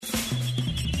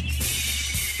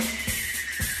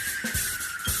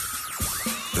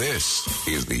This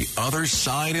is The Other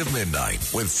Side of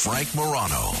Midnight with Frank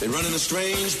Morano. They're running a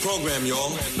strange program,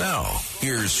 y'all. Now,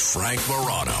 here's Frank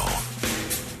Morano.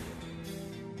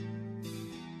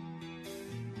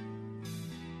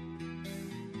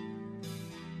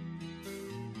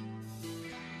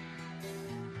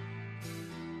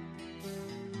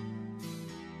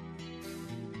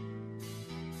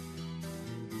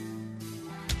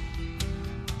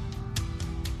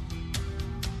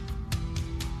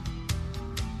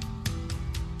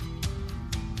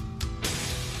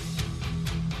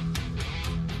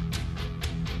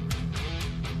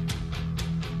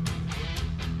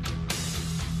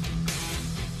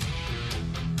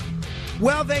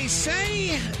 Well, they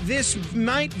say this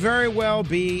might very well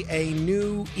be a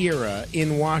new era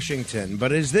in Washington,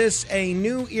 but is this a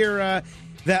new era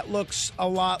that looks a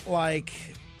lot like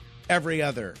every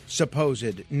other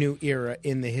supposed new era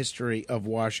in the history of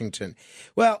Washington?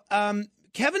 Well,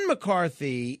 Kevin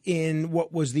McCarthy, in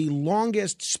what was the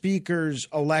longest speaker's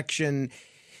election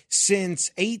since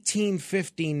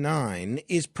 1859,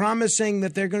 is promising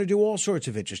that they're going to do all sorts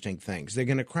of interesting things. They're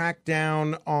going to crack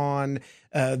down on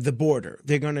the border.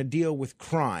 They're going to deal with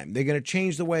crime. They're going to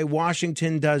change the way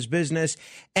Washington does business.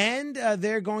 And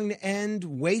they're going to end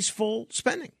wasteful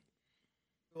spending.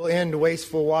 We'll end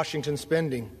wasteful Washington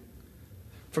spending.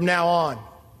 From now on,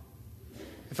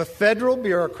 if a federal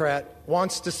bureaucrat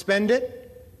wants to spend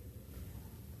it,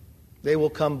 they will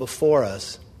come before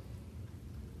us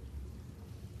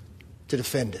to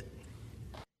defend it.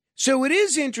 So it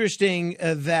is interesting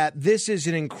that this is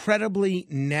an incredibly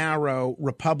narrow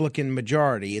Republican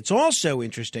majority. It's also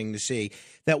interesting to see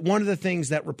that one of the things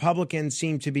that Republicans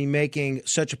seem to be making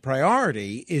such a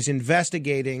priority is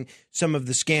investigating some of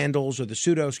the scandals or the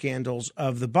pseudo-scandals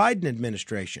of the Biden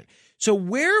administration. So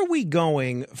where are we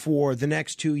going for the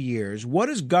next 2 years? What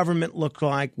does government look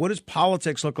like? What does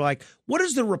politics look like? What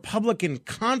does the Republican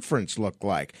conference look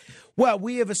like? Well,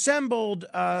 we have assembled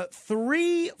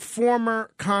three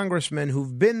former congressmen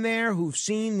who've been there, who've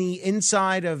seen the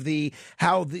inside of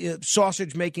how the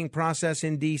sausage-making process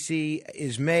in D.C.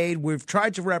 is made. We've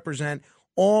tried to represent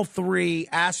all three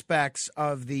aspects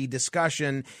of the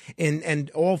discussion and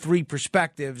all three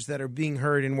perspectives that are being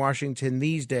heard in Washington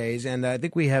these days. And I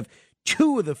think we have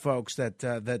two of the folks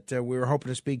that we were hoping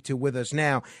to speak to with us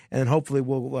now, and hopefully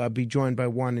we'll be joined by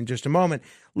one in just a moment.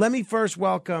 Let me first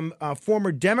welcome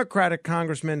former Democratic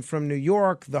congressman from New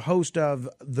York, the host of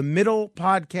The Middle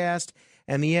podcast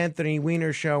and the Anthony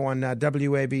Weiner Show on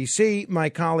WABC,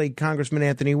 my colleague, Congressman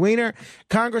Anthony Weiner.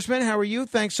 Congressman, how are you?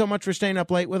 Thanks so much for staying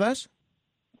up late with us.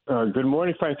 Good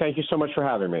morning, Frank. Thank you so much for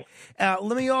having me.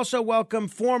 Let me also welcome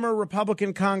former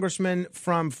Republican congressman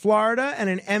from Florida and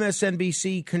an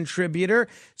MSNBC contributor,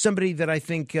 somebody that I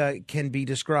think can be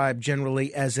described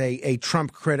generally as a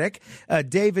Trump critic,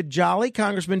 David Jolly.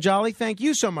 Congressman Jolly, thank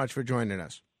you so much for joining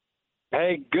us.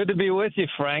 Hey, good to be with you,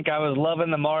 Frank. I was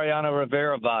loving the Mariano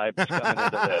Rivera vibes coming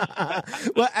into this.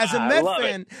 Well, as a Met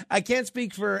fan, I can't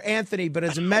speak for Anthony, but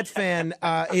as a Met fan,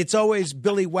 it's always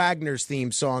Billy Wagner's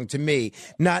theme song to me,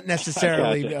 not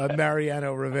necessarily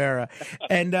Mariano Rivera.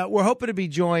 And we're hoping to be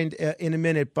joined in a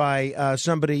minute by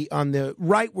somebody on the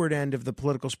rightward end of the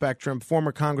political spectrum,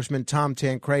 former Congressman Tom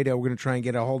Tancredo. We're going to try and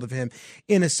get a hold of him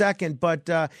in a second. But,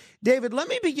 David, let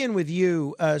me begin with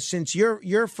you, since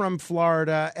you're from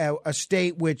Florida, a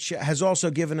state which has also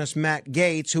given us Matt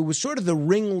Gaetz, who was sort of the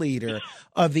ringleader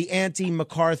of the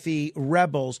anti-McCarthy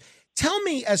rebels. Tell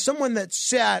me, as someone that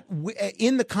sat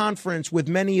in the conference with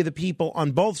many of the people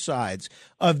on both sides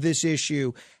of this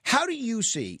issue, how do you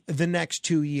see the next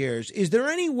 2 years? Is there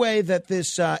any way that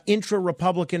this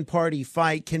intra-Republican Party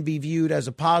fight can be viewed as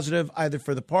a positive, either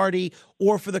for the party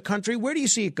or for the country? Where do you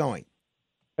see it going?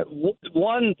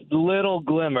 One little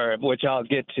glimmer, which I'll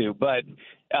get to, but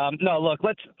no, look,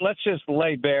 let's just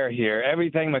lay bare here.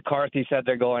 Everything McCarthy said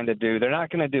they're going to do, they're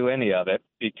not going to do any of it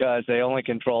because they only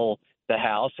control the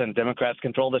House and Democrats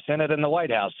control the Senate and the White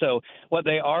House. So what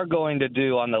they are going to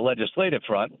do on the legislative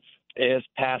front is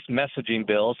pass messaging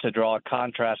bills to draw a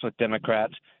contrast with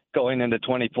Democrats going into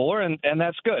 24, and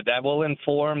that's good. That will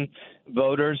inform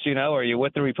voters, are you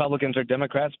with the Republicans or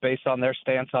Democrats based on their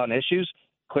stance on issues?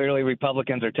 Clearly,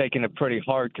 Republicans are taking a pretty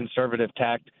hard conservative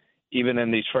tact even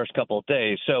in these first couple of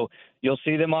days. So you'll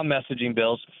see them on messaging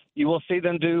bills. You will see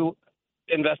them do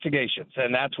investigations,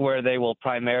 and that's where they will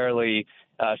primarily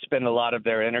spend a lot of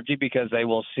their energy because they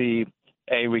will see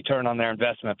a return on their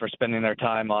investment for spending their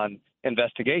time on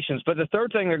investigations. But the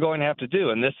third thing they're going to have to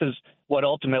do, and this is what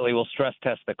ultimately will stress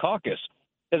test the caucus,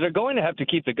 is they're going to have to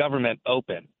keep the government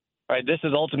open. Right, this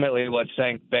is ultimately what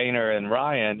St. Boehner and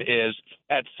Ryan is.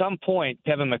 At some point,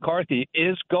 Kevin McCarthy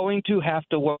is going to have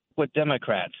to work with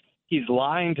Democrats. He's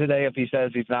lying today if he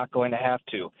says he's not going to have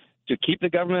to keep the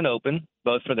government open,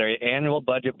 both for their annual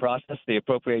budget process, the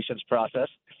appropriations process,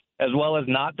 as well as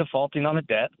not defaulting on the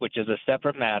debt, which is a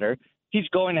separate matter. He's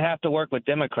going to have to work with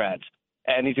Democrats,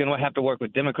 and he's going to have to work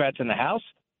with Democrats in the House.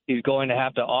 He's going to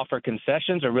have to offer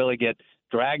concessions or really get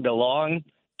dragged along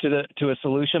to a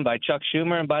solution by Chuck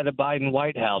Schumer and by the Biden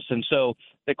White House. And so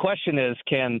the question is,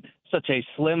 can such a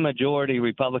slim majority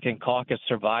Republican caucus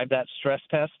survive that stress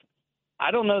test? I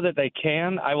don't know that they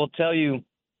can. I will tell you,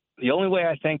 the only way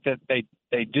I think that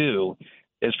they do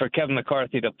is for Kevin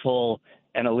McCarthy to pull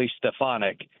an Elise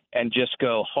Stefanik and just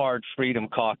go hard Freedom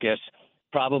Caucus,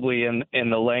 probably in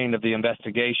the lane of the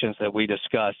investigations that we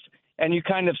discussed. And you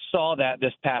kind of saw that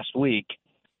this past week.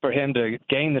 For him to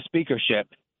gain the speakership,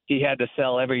 he had to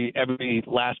sell every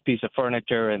last piece of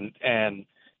furniture and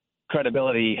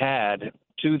credibility he had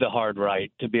to the hard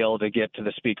right to be able to get to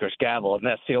the speaker's gavel. And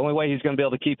that's the only way he's going to be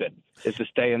able to keep it, is to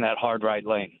stay in that hard right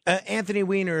lane. Anthony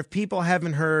Weiner, if people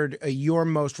haven't heard your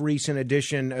most recent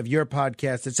edition of your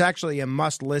podcast, it's actually a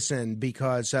must listen,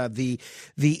 because the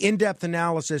in-depth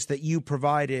analysis that you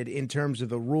provided in terms of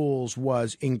the rules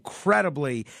was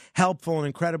incredibly helpful and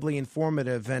incredibly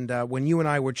informative. And when you and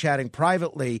I were chatting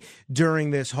privately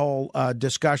during this whole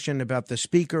discussion about the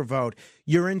speaker vote,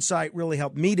 your insight really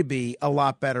helped me to be a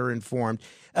lot better informed.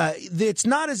 It's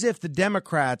not as if the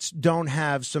Democrats don't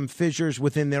have some fissures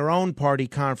within their own party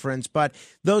conference, but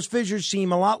those fissures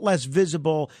seem a lot less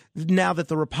visible now that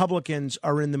the Republicans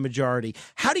are in the majority.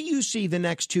 How do you see the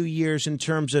next 2 years in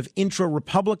terms of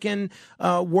intra-Republican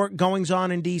work goings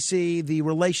on in D.C., the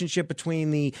relationship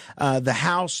between the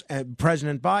House and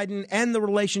President Biden, and the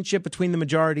relationship between the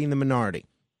majority and the minority?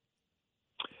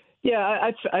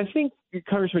 Yeah, I think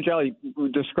Congressman Jolly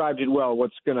described it well,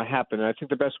 what's going to happen. And I think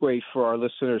the best way for our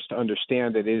listeners to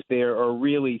understand it is there are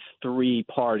really three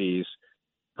parties,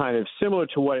 kind of similar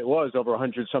to what it was over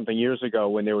 100-something years ago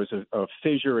when there was a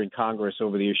fissure in Congress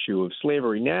over the issue of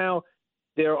slavery. Now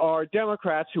there are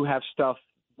Democrats who have stuff,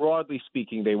 broadly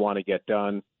speaking, they want to get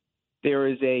done. There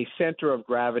is a center of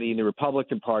gravity in the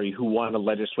Republican Party who want to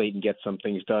legislate and get some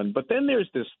things done. But then there's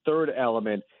this third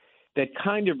element that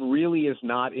kind of really is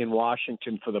not in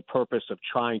Washington for the purpose of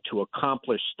trying to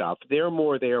accomplish stuff. They're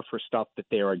more there for stuff that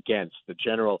they're against, the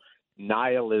general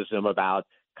nihilism about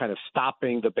kind of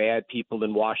stopping the bad people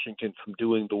in Washington from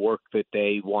doing the work that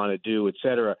they want to do, et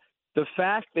cetera. The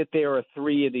fact that there are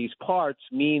three of these parts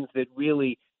means that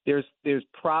really there's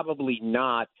probably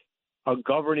not a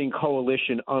governing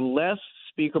coalition unless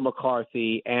Speaker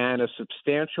McCarthy and a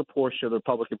substantial portion of the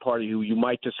Republican Party, who you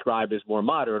might describe as more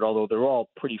moderate, although they're all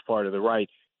pretty far to the right,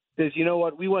 says, you know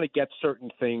what, we want to get certain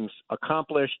things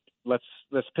accomplished. Let's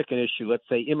pick an issue. Let's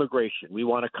say immigration. We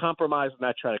want to compromise on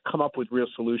that, try to come up with real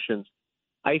solutions.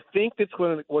 I think that's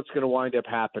what's going to wind up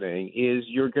happening is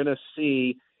you're going to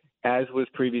see, as was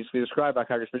previously described by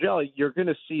Congressman Jelly, you're going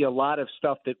to see a lot of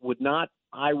stuff that would not,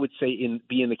 I would say,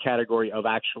 be in the category of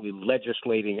actually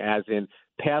legislating, as in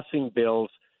passing bills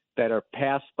that are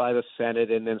passed by the Senate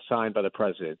and then signed by the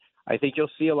president. I think you'll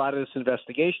see a lot of this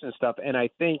investigation and stuff. And I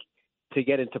think, to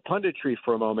get into punditry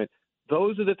for a moment,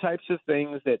 those are the types of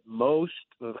things that most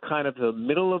of kind of the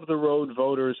middle of the road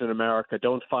voters in America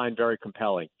don't find very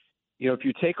compelling. You know, if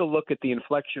you take a look at the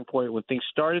inflection point when things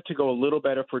started to go a little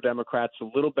better for Democrats, a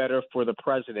little better for the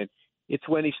president, it's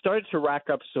when he started to rack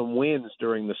up some wins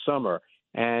during the summer.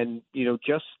 And, you know,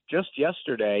 just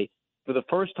yesterday, for the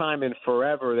first time in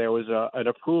forever, there was an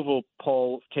approval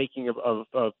poll taking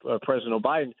of President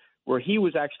Biden where he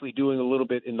was actually doing a little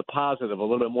bit in the positive, a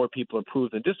little bit more people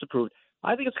approved than disapproved.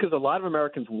 I think it's because a lot of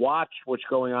Americans watch what's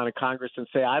going on in Congress and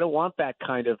say, I don't want that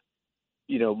kind of,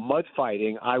 you know, mud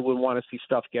fighting. I would want to see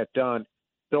stuff get done.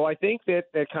 So I think that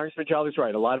Congressman Jolly's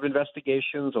right. A lot of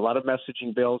investigations, a lot of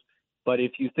messaging bills. But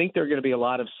if you think there are going to be a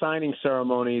lot of signing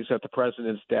ceremonies at the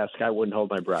president's desk, I wouldn't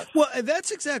hold my breath. Well, that's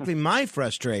exactly my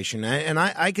frustration. And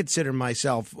I consider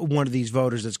myself one of these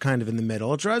voters that's kind of in the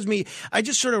middle. It drives me. I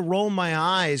just sort of roll my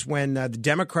eyes when the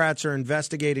Democrats are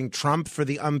investigating Trump for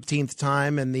the umpteenth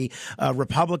time, and the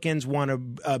Republicans want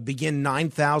to begin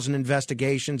 9,000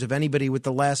 investigations of anybody with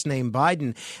the last name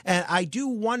Biden. And I do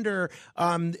wonder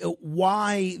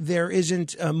why there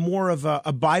isn't more of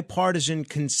a bipartisan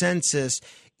consensus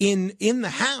in the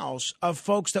House of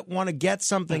folks that want to get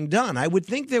something done. I would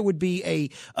think there would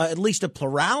be at least a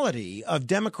plurality of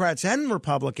Democrats and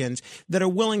Republicans that are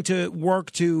willing to work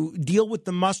to deal with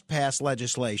the must-pass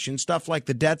legislation, stuff like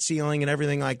the debt ceiling and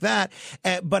everything like that,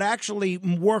 but actually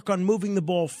work on moving the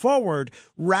ball forward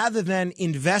rather than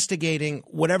investigating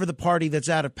whatever the party that's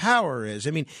out of power is.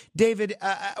 I mean, David,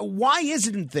 why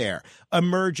isn't there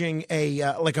emerging a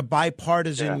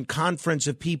bipartisan conference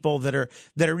of people that are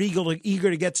eager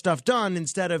to get stuff done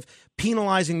instead of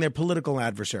penalizing their political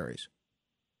adversaries?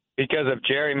 Because of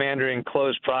gerrymandering,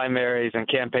 closed primaries, and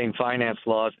campaign finance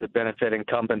laws that benefit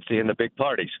incumbency in the big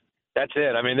parties. That's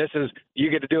it. I mean, you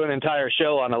get to do an entire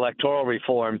show on electoral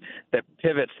reform that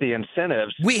pivots the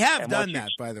incentives. We have done that,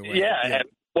 by the way. Yeah.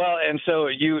 And so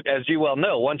as you well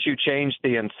know, once you change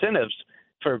the incentives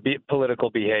for political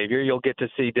behavior, you'll get to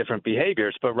see different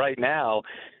behaviors. But right now,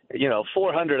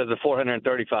 400 of the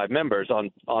 435 members on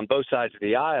both sides of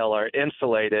the aisle are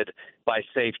insulated by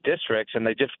safe districts, and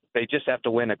they just have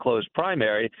to win a closed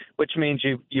primary, which means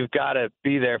you've got to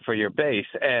be there for your base.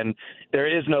 And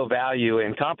there is no value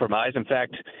in compromise. In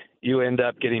fact, you end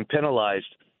up getting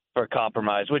penalized for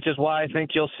compromise, which is why I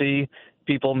think you'll see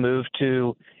people move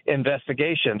to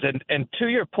investigations. And to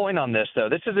your point on this, though,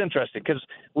 this is interesting because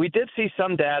we did see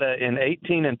some data in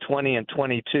 18 and 20 and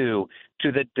 22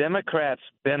 to the Democrats'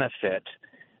 benefit,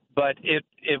 but it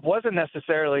wasn't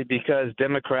necessarily because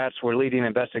Democrats were leading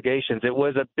investigations. It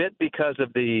was a bit because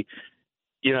of the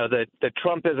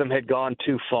Trumpism had gone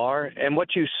too far. And what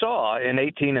you saw in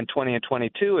 18 and 20 and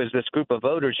 22 is this group of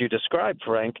voters you described,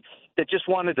 Frank, that just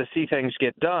wanted to see things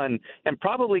get done and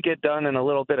probably get done in a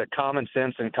little bit of common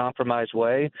sense and compromise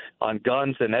way on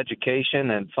guns and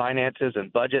education and finances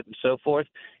and budget and so forth.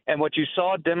 And what you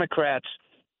saw Democrats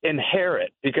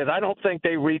inherit, because I don't think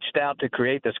they reached out to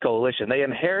create this coalition. They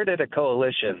inherited a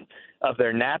coalition of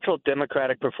their natural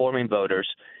Democratic performing voters,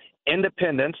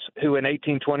 independents who in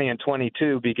 18, 20, and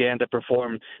 22 began to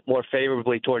perform more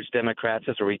favorably towards Democrats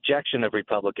as a rejection of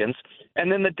Republicans,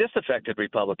 and then the disaffected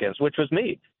Republicans, which was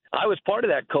me. I was part of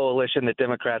that coalition that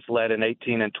Democrats led in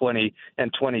 18 and 20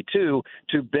 and 22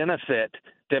 to benefit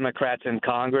Democrats in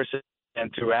Congress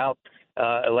and throughout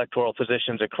electoral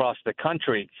positions across the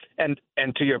country. And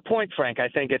to your point, Frank, I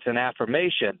think it's an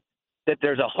affirmation that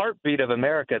there's a heartbeat of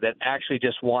America that actually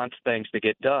just wants things to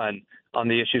get done on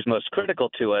the issues most critical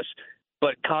to us,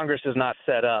 but Congress is not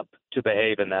set up to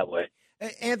behave in that way.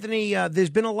 Anthony,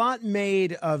 there's been a lot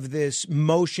made of this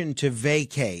motion to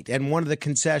vacate. And one of the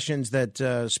concessions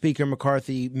that Speaker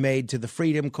McCarthy made to the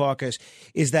Freedom Caucus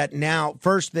is that now,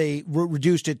 first they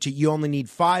reduced it to you only need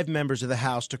 5 members of the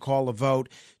House to call a vote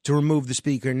to remove the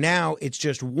Speaker. Now it's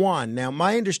just 1. Now,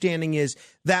 my understanding is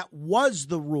that was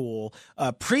the rule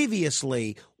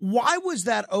previously. Why was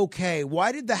that okay?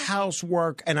 Why did the House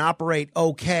work and operate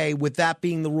okay with that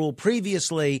being the rule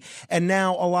previously? And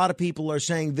now a lot of people are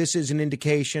saying this is an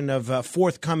indication of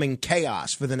forthcoming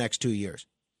chaos for the next 2 years.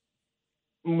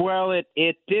 Well, it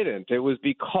didn't. It was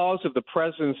because of the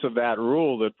presence of that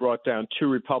rule that brought down 2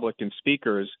 Republican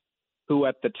speakers who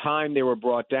at the time they were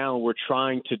brought down were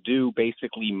trying to do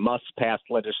basically must-pass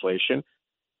legislation,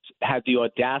 had the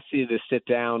audacity to sit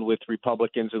down with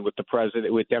Republicans and with the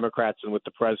president, with Democrats and with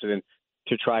the president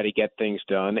to try to get things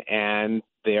done. And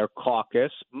their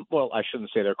caucus, well, I shouldn't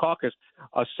say their caucus,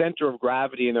 a center of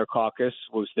gravity in their caucus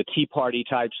was the Tea Party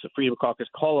types, the Freedom Caucus,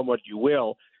 call them what you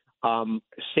will,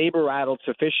 saber-rattled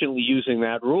sufficiently using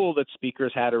that rule that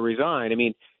speakers had to resign. I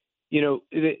mean,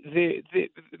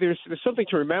 there's something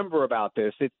to remember about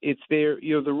this. It's there.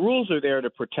 The rules are there to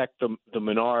protect the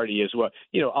minority as well.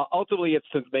 Ultimately, it's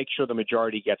to make sure the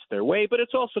majority gets their way, but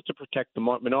it's also to protect the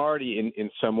minority in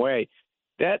some way.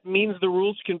 That means the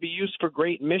rules can be used for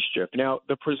great mischief. Now,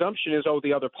 the presumption is,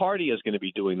 the other party is going to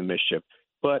be doing the mischief.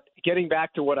 But getting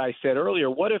back to what I said earlier,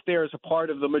 what if there is a part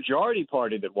of the majority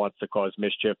party that wants to cause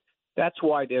mischief? That's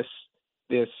why this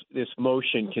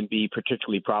motion can be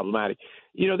particularly problematic.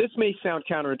 This may sound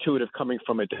counterintuitive coming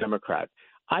from a Democrat.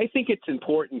 I think it's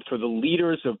important for the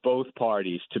leaders of both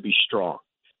parties to be strong,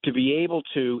 to be able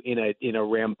to, in a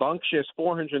rambunctious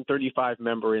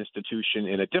 435-member institution,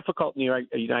 in a difficult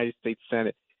United States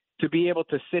Senate, to be able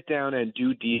to sit down and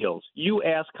do deals. You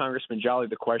asked Congressman Jolly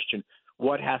the question,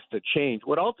 what has to change?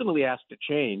 What ultimately has to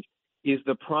change is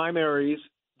the primaries.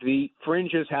 The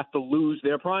fringes have to lose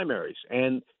their primaries,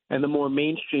 and the more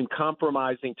mainstream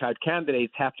compromising type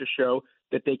candidates have to show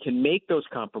that they can make those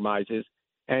compromises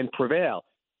and prevail.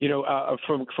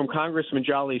 From Congressman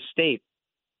Jolly's state,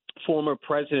 former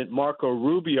President Marco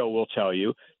Rubio will tell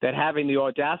you that having the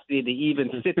audacity to even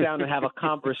sit down and have a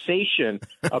conversation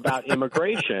about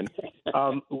immigration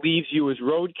leaves you as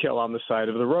roadkill on the side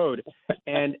of the road.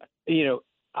 And,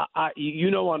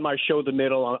 on my show, The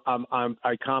Middle,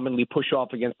 I commonly push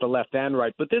off against the left and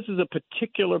right. But this is a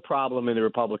particular problem in the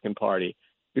Republican Party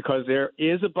because there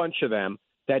is a bunch of them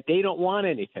that they don't want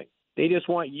anything. They just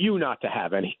want you not to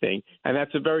have anything, and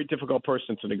that's a very difficult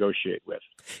person to negotiate with.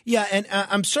 Yeah, and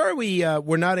I'm sorry we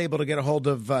were not able to get a hold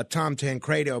of Tom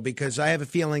Tancredo, because I have a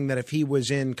feeling that if he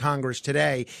was in Congress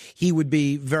today, he would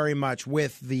be very much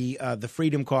with the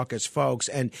Freedom Caucus folks,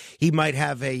 and he might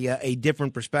have a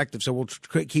different perspective. So we'll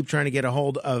keep trying to get a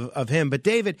hold of him. But,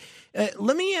 David,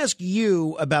 let me ask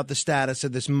you about the status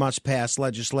of this must-pass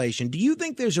legislation. Do you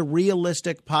think there's a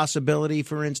realistic possibility,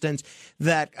 for instance,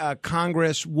 that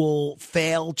Congress will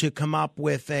fail to come up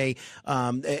with a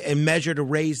measure to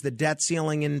raise the debt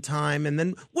ceiling in time? And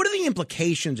then what are the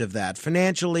implications of that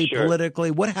financially, politically?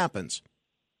 What happens?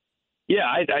 Yeah,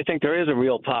 I think there is a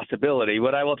real possibility.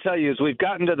 What I will tell you is we've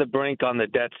gotten to the brink on the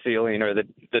debt ceiling, or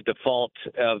the default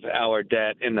of our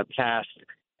debt in the past.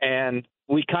 And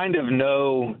we kind of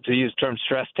know, to use the term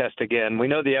stress test again, we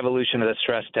know the evolution of the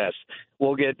stress test.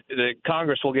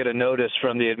 Congress will get a notice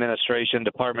from the administration,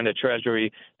 Department of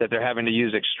Treasury, that they're having to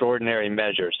use extraordinary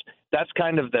measures. That's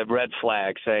kind of the red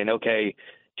flag saying, okay,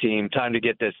 team, time to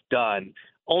get this done.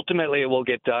 Ultimately, it will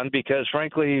get done because,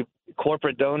 frankly,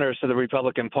 corporate donors to the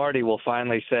Republican Party will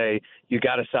finally say, you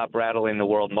got to stop rattling the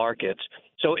world markets.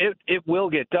 So it will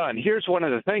get done. Here's one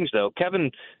of the things, though. Kevin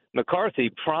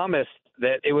McCarthy promised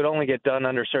that it would only get done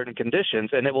under certain conditions,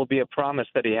 and it will be a promise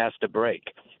that he has to break.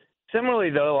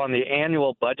 Similarly, though, on the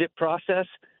annual budget process,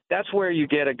 that's where you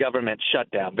get a government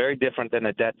shutdown, very different than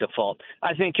a debt default.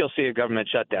 I think you'll see a government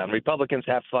shutdown. Republicans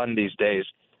have fun these days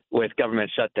with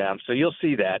government shutdowns, so you'll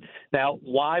see that. Now,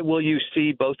 why will you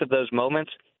see both of those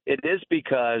moments? It is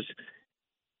because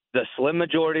the slim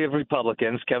majority of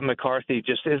Republicans, Kevin McCarthy,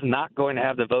 just is not going to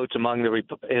have the votes among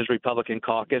his Republican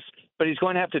caucus, but he's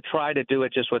going to have to try to do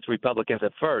it just with Republicans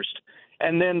at first.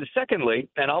 And then secondly,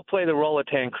 and I'll play the role of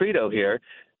Tancredo here,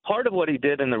 part of what he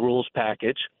did in the rules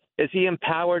package is he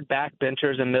empowered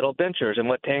backbenchers and middle benchers. And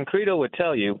what Tancredo would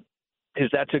tell you is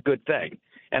that's a good thing.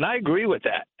 And I agree with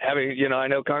that. I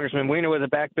know Congressman Weiner was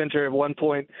a backbencher at one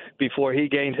point before he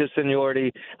gained his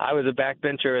seniority. I was a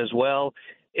backbencher as well.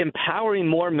 Empowering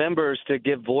more members to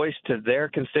give voice to their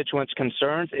constituents'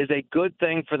 concerns is a good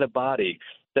thing for the body.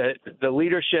 The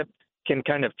leadership can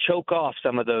kind of choke off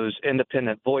some of those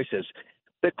independent voices.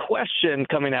 The question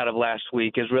coming out of last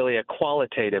week is really a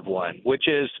qualitative one, which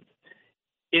is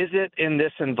it in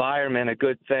this environment a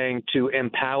good thing to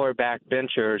empower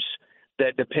backbenchers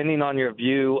that, depending on your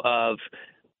view of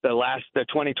the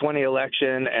 2020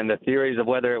 election and the theories of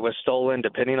whether it was stolen,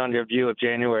 depending on your view of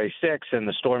January 6th and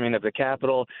the storming of the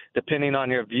Capitol, depending on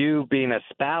your view being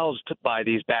espoused by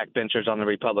these backbenchers on the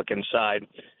Republican side,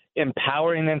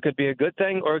 empowering them could be a good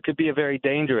thing or it could be a very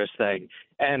dangerous thing.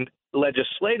 And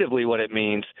legislatively, what it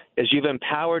means is you've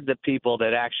empowered the people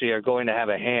that actually are going to have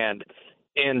a hand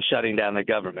in shutting down the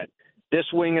government. This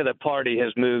wing of the party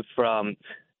has moved from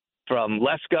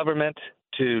less government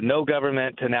to no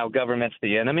government to now government's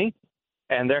the enemy,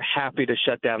 and they're happy to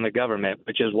shut down the government,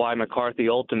 which is why McCarthy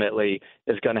ultimately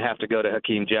is going to have to go to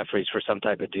Hakeem Jeffries for some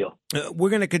type of deal. We're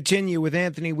going to continue with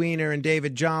Anthony Weiner and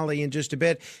David Jolly in just a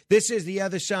bit. This is The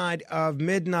Other Side of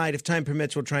Midnight. If time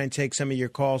permits, we'll try and take some of your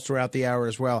calls throughout the hour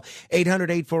as well.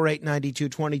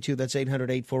 800-848-9222. That's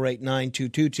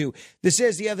 800-848-9222. This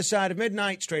is The Other Side of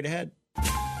Midnight. Straight ahead.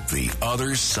 The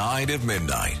Other Side of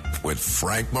Midnight with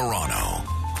Frank Morano.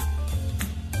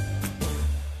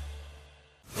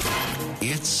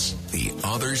 It's The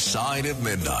Other Side of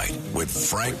Midnight with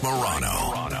Frank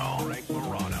Morano. Frank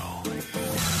Morano.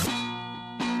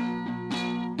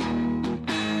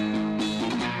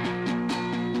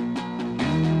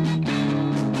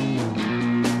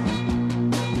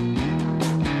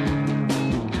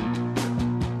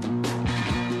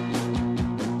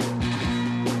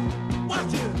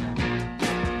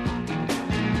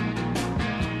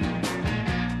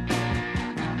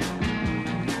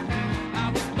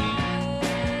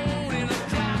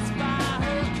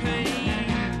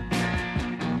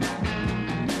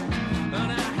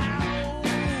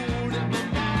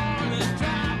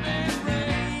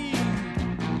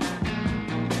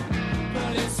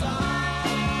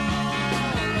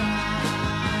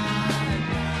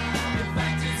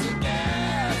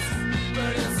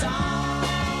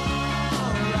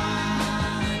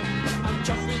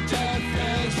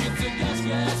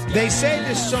 They say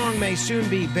this song may soon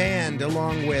be banned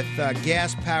along with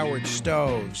gas-powered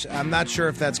stoves. I'm not sure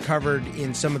if that's covered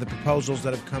in some of the proposals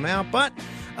that have come out, but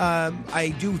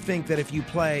I do think that if you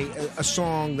play a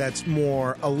song that's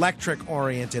more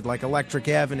electric-oriented, like Electric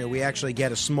Avenue, we actually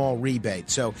get a small rebate.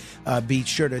 So be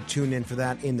sure to tune in for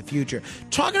that in the future.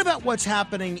 Talking about what's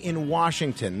happening in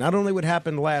Washington, not only what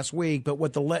happened last week, but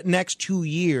what the next 2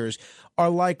 years are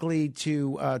likely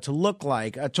to look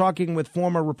like. Talking with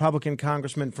former Republican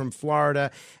Congressman from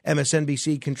Florida,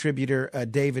 MSNBC contributor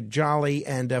David Jolly,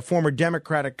 and former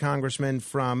Democratic Congressman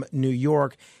from New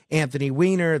York, Anthony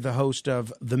Weiner, the host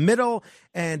of The Middle,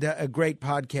 and a great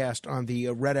podcast on the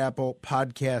Red Apple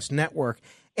Podcast Network.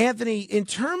 Anthony, in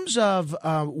terms of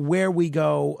where we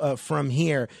go from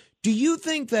here, do you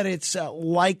think that it's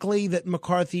likely that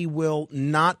McCarthy will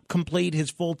not complete his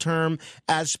full term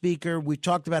as Speaker? We've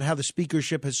talked about how the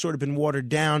speakership has sort of been watered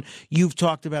down. You've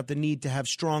talked about the need to have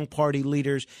strong party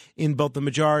leaders in both the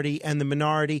majority and the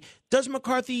minority. Does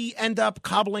McCarthy end up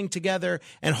cobbling together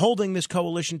and holding this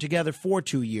coalition together for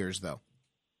 2 years, though?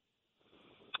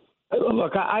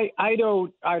 Look, I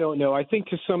don't know. I think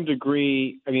to some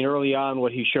degree, I mean, early on,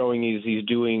 what he's showing is he's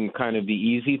doing kind of the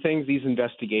easy things. These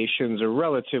investigations are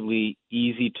relatively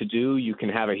easy to do. You can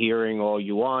have a hearing all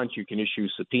you want. You can issue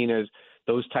subpoenas.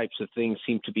 Those types of things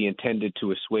seem to be intended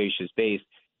to assuage his base.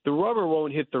 The rubber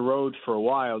won't hit the road for a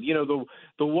while. You know,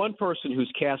 the one person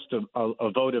who's cast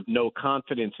a vote of no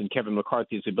confidence in Kevin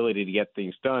McCarthy's ability to get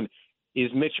things done is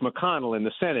Mitch McConnell in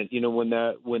the Senate. You know, when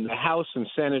the House and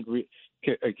Senate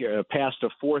passed a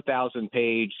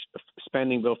 4,000-page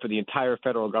spending bill for the entire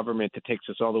federal government that takes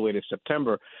us all the way to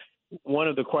September, one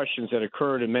of the questions that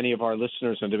occurred in many of our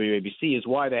listeners on WABC is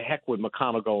why the heck would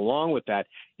McConnell go along with that?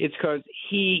 It's because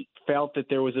he felt that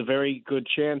there was a very good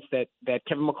chance that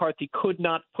Kevin McCarthy could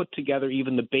not put together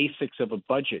even the basics of a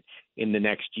budget in the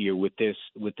next year with this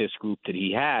group that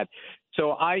he had.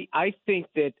 So I think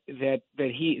that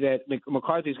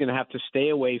McCarthy is going to have to stay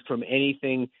away from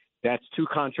anything that's too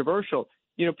controversial.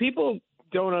 You know, people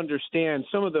don't understand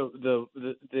some of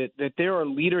that there are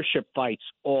leadership fights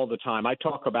all the time. I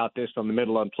talk about this on the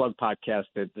Middle Unplugged podcast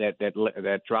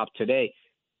that dropped today.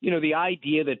 You know, the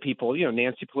idea that people, you know,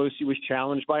 Nancy Pelosi was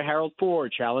challenged by Harold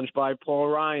Ford, challenged by Paul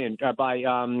Ryan,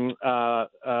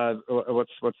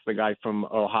 what's the guy from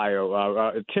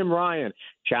Ohio, Tim Ryan,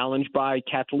 challenged by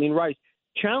Kathleen Rice.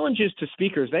 Challenges to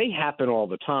speakers, they happen all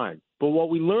the time. But what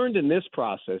we learned in this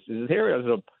process is there is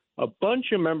a bunch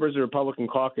of members of the Republican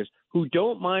caucus who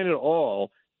don't mind at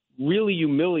all really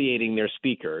humiliating their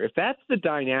speaker. If that's the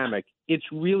dynamic, it's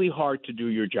really hard to do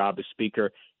your job as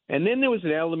speaker. And then there was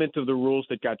an element of the rules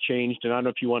that got changed, and I don't know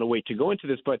if you want to wait to go into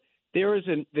this, but there is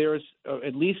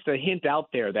at least a hint out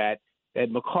there that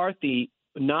McCarthy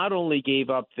not only gave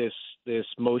up this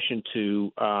motion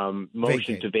to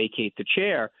vacate the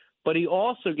chair, but he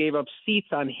also gave up seats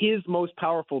on his most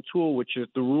powerful tool, which is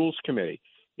the Rules Committee.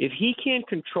 If he can't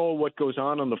control what goes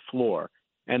on the floor,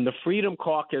 and the Freedom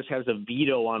Caucus has a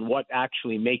veto on what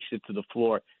actually makes it to the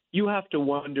floor, you have to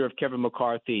wonder if Kevin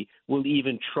McCarthy will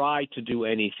even try to do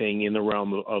anything in the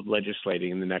realm of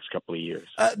legislating in the next couple of years.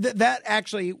 That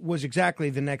actually was exactly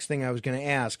the next thing I was going to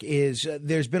ask is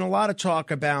there's been a lot of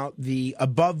talk about the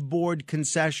above-board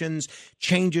concessions,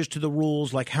 changes to the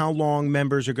rules, like how long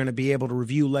members are going to be able to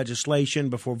review legislation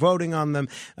before voting on them.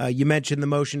 You mentioned the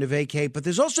motion to vacate, but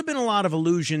there's also been a lot of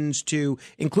allusions to,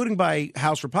 including by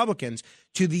House Republicans,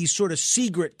 to these sort of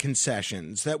secret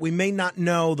concessions that we may not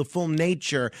know the full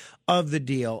nature of the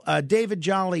deal. David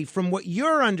Jolly, from what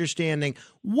you're understanding,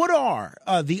 what are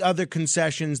the other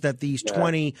concessions that these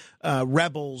 20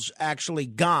 rebels actually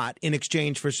got in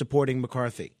exchange for supporting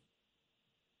McCarthy?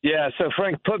 Yeah, so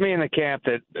Frank, put me in the camp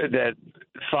that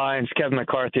finds Kevin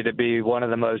McCarthy to be one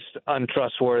of the most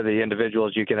untrustworthy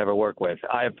individuals you can ever work with.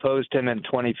 I opposed him in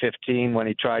 2015 when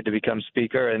he tried to become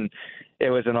Speaker, and it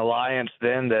was an alliance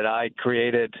then that I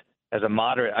created as a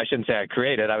moderate. I shouldn't say I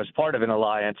created. I was part of an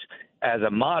alliance as a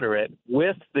moderate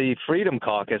with the Freedom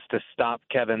Caucus to stop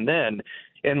Kevin then,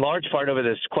 in large part over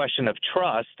this question of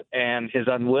trust and his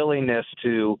unwillingness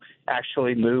to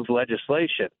actually move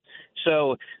legislation.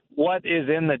 So what is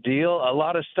in the deal? A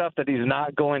lot of stuff that he's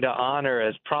not going to honor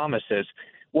as promises.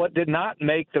 What did not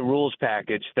make the rules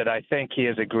package that I think he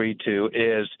has agreed to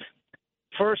is,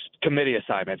 first, committee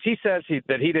assignments. He says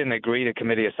that he didn't agree to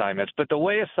committee assignments, but the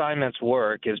way assignments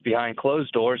work is behind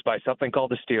closed doors by something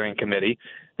called the steering committee.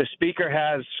 The Speaker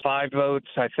has 5 votes,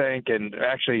 I think, and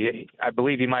actually I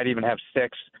believe he might even have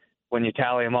 6 when you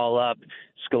tally them all up.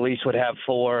 Scalise would have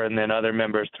 4, and then other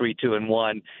members 3, 2, and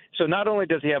 1. So not only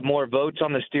does he have more votes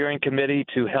on the steering committee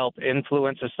to help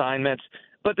influence assignments,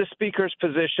 But the speaker's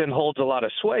position holds a lot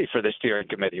of sway for the steering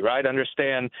committee, right?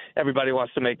 Understand everybody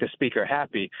wants to make the speaker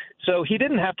happy. So he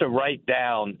didn't have to write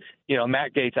down,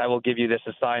 Matt Gaetz, I will give you this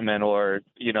assignment, or,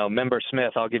 Member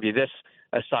Smith, I'll give you this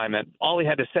assignment. All he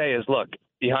had to say is, look,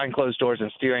 behind closed doors in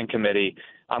steering committee,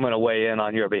 I'm going to weigh in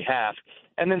on your behalf.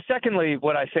 And then secondly,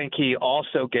 what I think he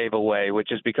also gave away,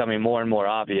 which is becoming more and more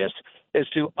obvious, is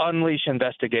to unleash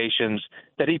investigations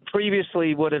that he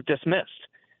previously would have dismissed,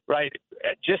 right?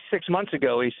 Just 6 months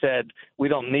ago, he said we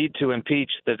don't need to impeach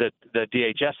the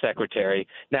DHS secretary.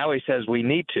 Now he says we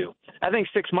need to. I think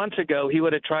 6 months ago, he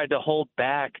would have tried to hold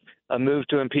back a move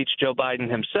to impeach Joe Biden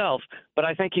himself, but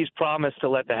I think he's promised to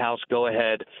let the House go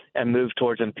ahead and move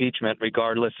towards impeachment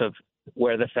regardless of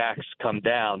where the facts come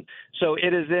down. So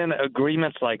it is in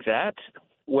agreements like that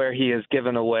where he has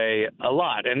given away a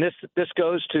lot. And this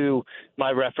goes to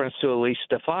my reference to Elise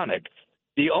Stefanik.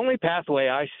 The only pathway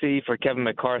I see for Kevin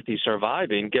McCarthy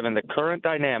surviving, given the current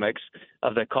dynamics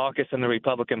of the caucus and the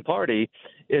Republican Party,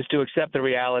 is to accept the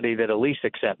reality that Elise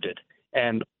accepted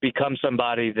and become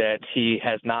somebody that he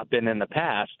has not been in the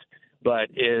past,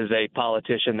 but is a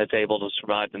politician that's able to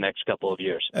survive the next couple of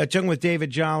years. Talking with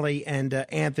David Jolly and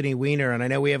Anthony Weiner, and I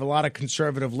know we have a lot of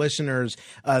conservative listeners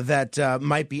that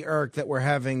might be irked that we're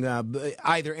having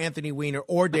either Anthony Weiner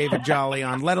or David Jolly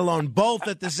on, let alone both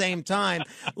at the same time.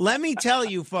 Let me tell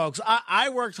you, folks, I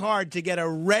worked hard to get a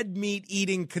red meat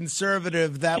eating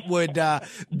conservative that would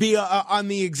be on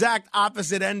the exact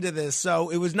opposite end of this.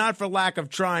 So it was not for lack of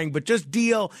trying, but just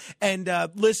deal and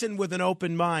listen with an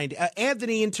open mind.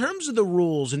 Anthony, in terms of the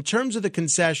rules, in terms of the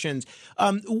concessions,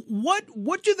 what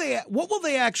will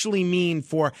they actually mean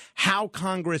for how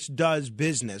Congress does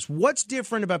business? What's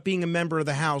different about being a member of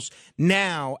the House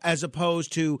now as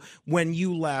opposed to when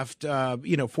you left,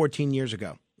 14 years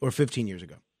ago or 15 years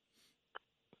ago?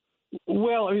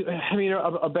 Well, I mean,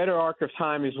 a better arc of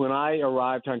time is when I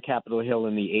arrived on Capitol Hill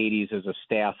in the 80s as a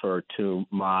staffer to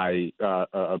my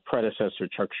predecessor,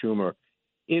 Chuck Schumer.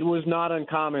 It was not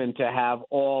uncommon to have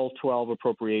all 12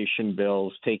 appropriation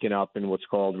bills taken up in what's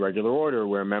called regular order,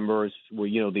 where members were,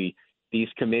 these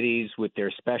committees with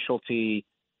their specialty,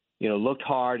 looked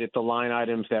hard at the line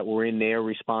items that were in their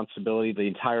responsibility. The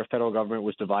entire federal government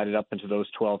was divided up into those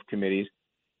 12 committees.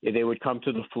 They would come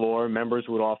to the floor. Members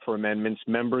would offer amendments.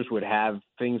 Members would have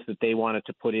things that they wanted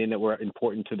to put in that were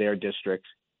important to their districts.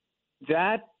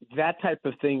 That type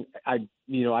of thing,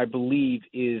 I believe,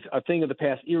 is a thing of the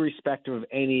past, irrespective of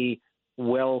any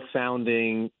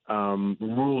well-sounding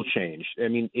rule change. I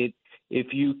mean, if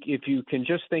you can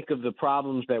just think of the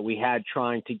problems that we had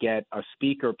trying to get a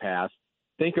speaker passed,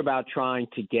 think about trying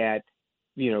to get,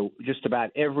 just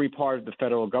about every part of the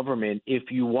federal government. If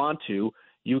you want to,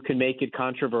 you can make it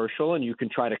controversial, and you can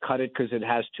try to cut it because it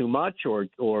has too much, or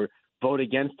vote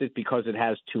against it because it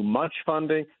has too much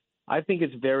funding. I think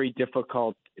it's very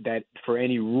difficult that for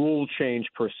any rule change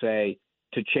per se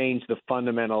to change the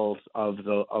fundamentals of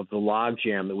the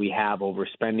logjam that we have over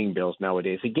spending bills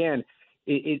nowadays. Again,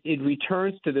 it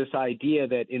returns to this idea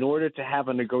that in order to have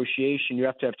a negotiation, you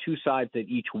have to have two sides that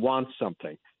each want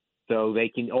something, so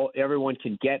everyone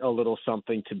can get a little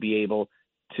something to be able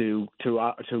to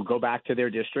go back to their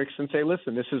districts and say,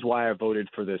 listen, this is why I voted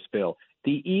for this bill.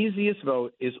 The easiest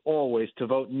vote is always to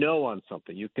vote no on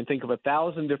something. You can think of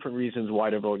 1,000 different reasons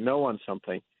why to vote no on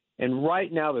something. And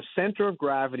right now, the center of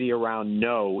gravity around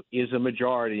no is a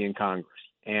majority in Congress.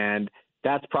 And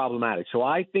that's problematic. So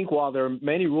I think while there are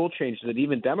many rule changes that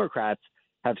even Democrats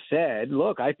have said,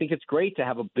 look, I think it's great to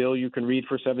have a bill you can read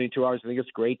for 72 hours. I think it's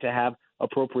great to have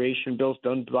appropriation bills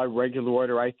done by regular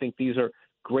order. I think these are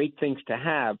great things to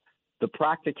have. The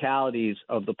practicalities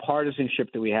of the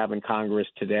partisanship that we have in Congress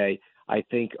today, I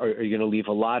think, are going to leave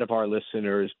a lot of our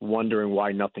listeners wondering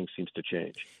why nothing seems to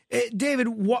change. David,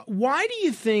 why do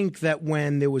you think that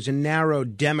when there was a narrow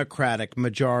Democratic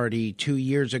majority 2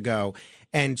 years ago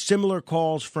and similar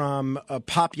calls from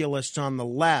populists on the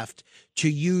left to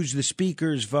use the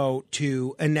speaker's vote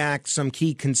to enact some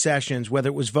key concessions, whether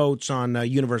it was votes on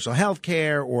universal health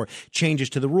care or changes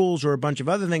to the rules or a bunch of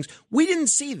other things, we didn't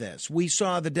see this. We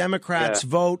saw the Democrats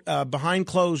vote behind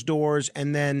closed doors,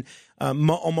 and then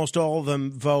almost all of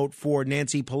them vote for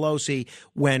Nancy Pelosi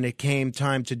when it came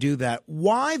time to do that.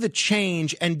 Why the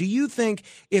change? And do you think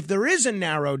if there is a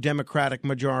narrow Democratic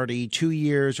majority 2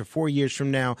 years or 4 years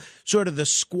from now, sort of the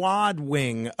squad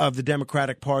wing of the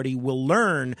Democratic Party will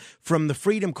learn from the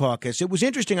Freedom Caucus? It was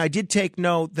interesting. I did take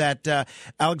note that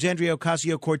Alexandria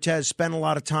Ocasio-Cortez spent a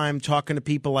lot of time talking to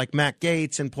people like Matt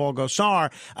Gaetz and Paul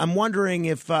Gosar. I'm wondering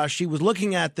if she was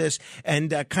looking at this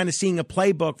and kind of seeing a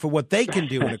playbook for what they can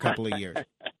do in a couple of years.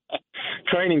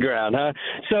 training ground, huh?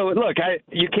 So, look,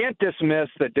 you can't dismiss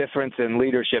the difference in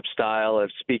leadership style of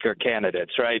speaker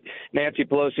candidates, right? Nancy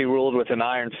Pelosi ruled with an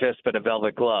iron fist but a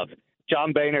velvet glove.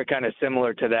 John Boehner kind of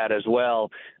similar to that as well.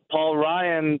 Paul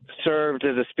Ryan served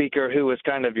as a speaker who was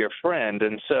kind of your friend,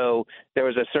 and so there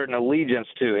was a certain allegiance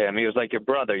to him. He was like your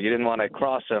brother. You didn't want to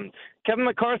cross him. Kevin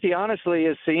McCarthy, honestly,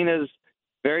 is seen as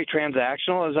very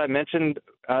transactional, as I mentioned,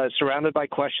 surrounded by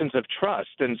questions of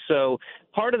trust. And so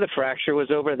part of the fracture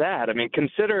was over that. I mean,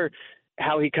 consider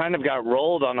how he kind of got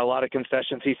rolled on a lot of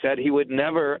concessions he said he would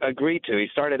never agree to. He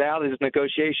started out his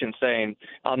negotiations saying,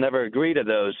 I'll never agree to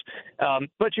those.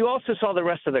 But you also saw the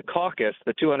rest of the caucus,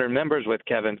 the 200 members with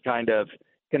Kevin, kind of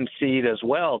concede as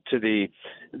well to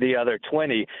the other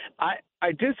 20.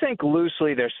 I do think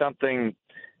loosely there's something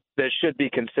that should be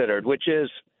considered, which is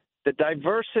the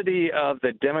diversity of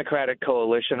the Democratic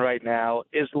coalition right now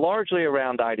is largely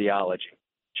around ideology.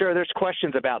 Sure, there's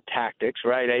questions about tactics,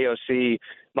 right? AOC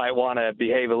might want to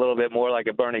behave a little bit more like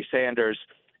a Bernie Sanders,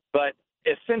 but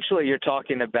essentially you're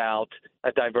talking about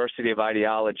a diversity of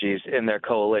ideologies in their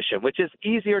coalition, which is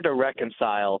easier to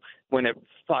reconcile when it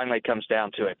finally comes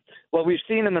down to it. What we've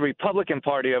seen in the Republican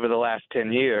Party over the last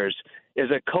 10 years is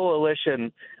a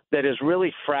coalition that is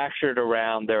really fractured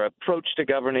around their approach to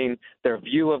governing, their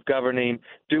view of governing.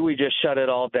 Do we just shut it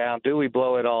all down? Do we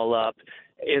blow it all up?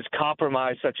 Is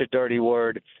compromise such a dirty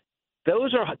word?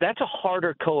 That's a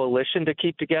harder coalition to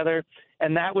keep together,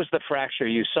 and that was the fracture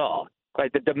you saw.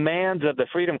 Right? The demands of the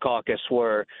Freedom Caucus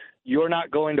were, you're not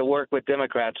going to work with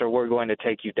Democrats or we're going to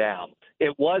take you down.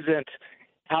 It wasn't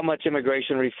how much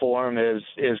immigration reform is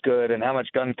good and how much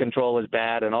gun control is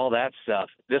bad and all that stuff.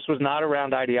 This was not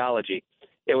around ideology.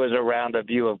 It was around a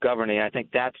view of governing. I think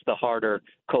that's the harder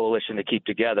coalition to keep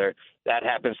together. That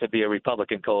happens to be a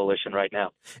Republican coalition right now.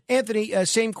 Anthony,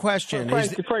 same question.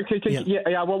 Frank, exactly.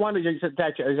 I wanted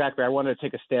to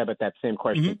take a stab at that same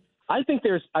question. Mm-hmm. I think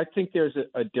there's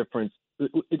a difference.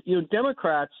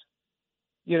 Democrats,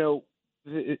 you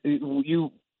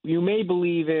may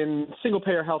believe in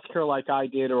single-payer health care like I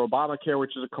did, or Obamacare,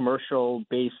 which is a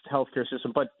commercial-based health care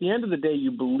system. But at the end of the day,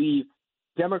 you believe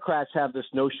Democrats have this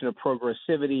notion of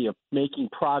progressivity, of making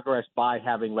progress by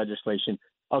having legislation,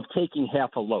 of taking half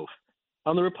a loaf.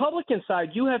 On the Republican side,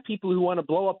 you have people who want to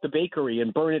blow up the bakery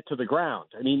and burn it to the ground.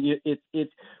 I mean,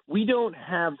 we don't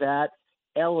have that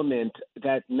element,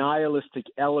 that nihilistic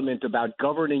element about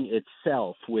governing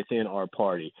itself within our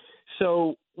party.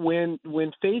 So when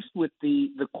faced with the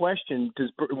question,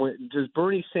 does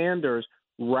Bernie Sanders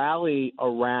rally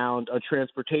around a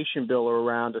transportation bill or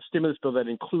around a stimulus bill that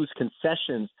includes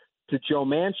concessions to Joe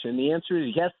Manchin? The answer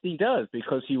is yes, he does,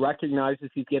 because he recognizes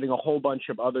he's getting a whole bunch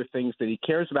of other things that he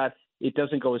cares about. It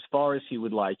doesn't go as far as he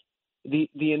would like.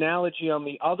 The analogy on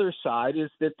the other side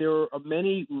is that there are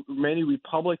many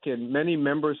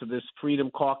members of this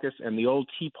Freedom Caucus and the old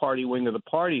Tea Party wing of the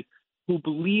party who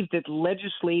believe that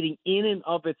legislating in and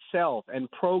of itself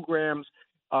and programs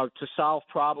to solve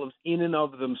problems in and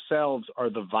of themselves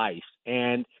are the vice.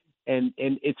 And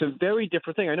it's a very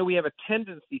different thing. I know we have a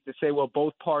tendency to say, well,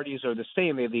 both parties are the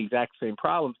same. They have the exact same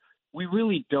problems. We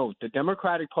really don't. The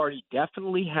Democratic Party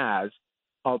definitely has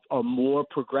a more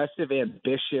progressive,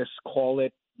 ambitious, call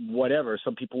it whatever.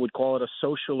 Some people would call it a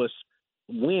socialist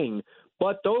wing.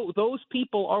 But those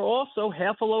people are also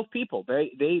half a loaf people. They're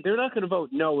not going to vote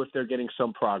no if they're getting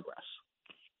some progress.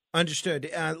 Understood.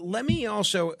 Let me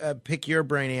also pick your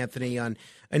brain, Anthony, on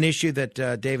an issue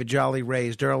that David Jolly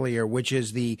raised earlier, which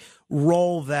is the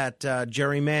role that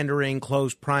gerrymandering,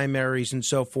 closed primaries, and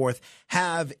so forth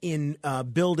have in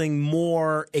building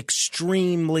more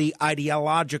extremely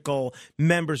ideological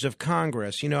members of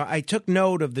Congress. I took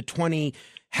note of the 20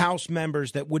 House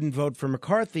members that wouldn't vote for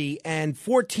McCarthy, and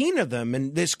 14 of them,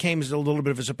 and this came as a little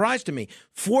bit of a surprise to me,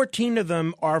 14 of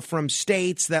them are from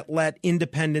states that let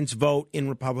independents vote in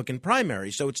Republican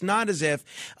primaries. So it's not as if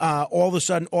all of a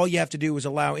sudden all you have to do is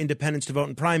allow independents to vote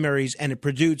in primaries and it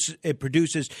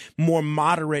produces more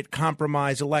moderate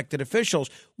compromise elected officials.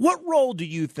 What role do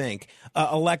you think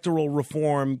electoral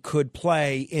reform could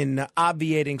play in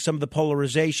obviating some of the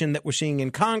polarization that we're seeing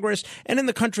in Congress and in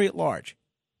the country at large?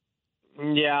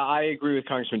 Yeah, I agree with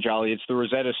Congressman Jolly. It's the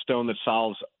Rosetta Stone that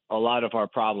solves a lot of our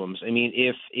problems. I mean,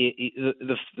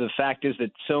 the fact is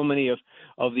that so many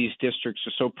of these districts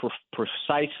are so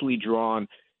precisely drawn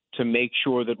to make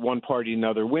sure that one party or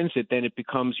another wins it, then it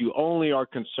becomes you only are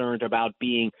concerned about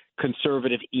being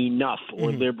conservative enough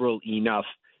or liberal enough.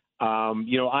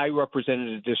 I represented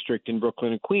a district in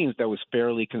Brooklyn and Queens that was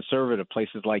fairly conservative,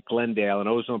 places like Glendale and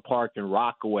Ozone Park and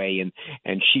Rockaway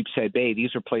and Sheepshead Bay.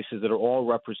 These are places that are all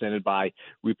represented by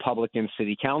Republican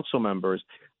city council members.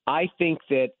 I think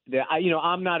that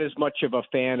I'm not as much of a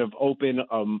fan of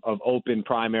open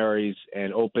primaries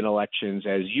and open elections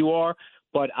as you are,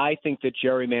 but I think that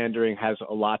gerrymandering has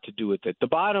a lot to do with it. The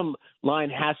bottom line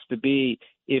has to be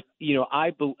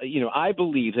I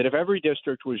believe that if every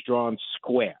district was drawn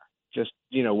square, just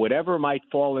whatever might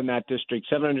fall in that district,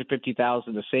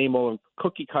 750,000, the same old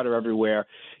cookie cutter everywhere,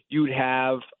 you'd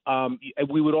have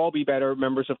we would all be better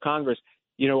members of Congress.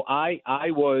 I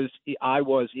was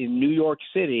in New York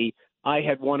City. I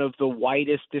had one of the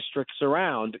whitest districts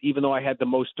around, even though I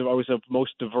was a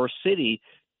most diverse city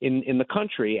in the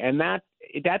country, and that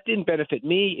didn't benefit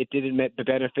me. It didn't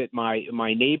benefit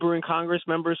my neighboring Congress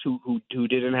members who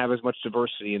didn't have as much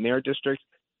diversity in their districts.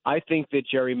 I think that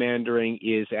gerrymandering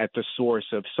is at the source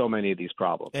of so many of these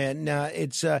problems. And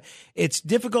it's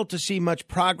difficult to see much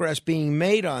progress being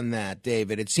made on that,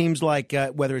 David. It seems like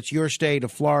whether it's your state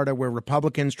of Florida, where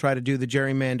Republicans try to do the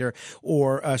gerrymander,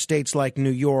 or states like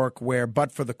New York, where,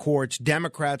 but for the courts,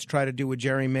 Democrats try to do a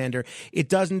gerrymander, it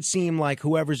doesn't seem like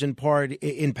whoever's in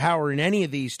power in any of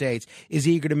these states is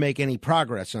eager to make any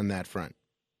progress on that front.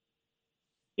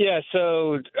 Yeah,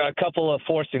 so a couple of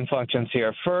forcing functions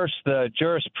here. First, the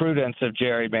jurisprudence of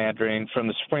gerrymandering from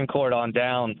the Supreme Court on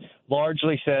down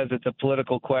largely says it's a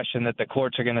political question that the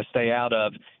courts are going to stay out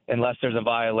of unless there's a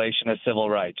violation of civil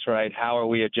rights, right? How are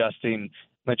we adjusting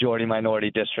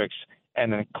majority-minority districts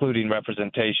and including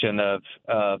representation of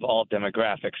all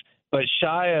demographics? But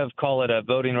shy of, call it a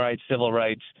voting rights, civil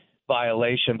rights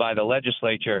violation by the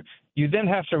legislature, you then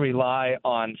have to rely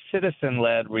on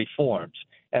citizen-led reforms.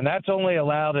 And that's only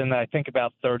allowed in, I think,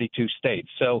 about 32 states.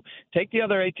 So take the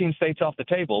other 18 states off the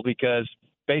table, because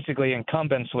basically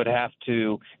incumbents would have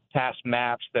to pass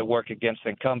maps that work against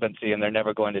incumbency, and they're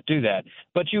never going to do that.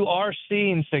 But you are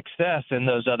seeing success in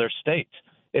those other states.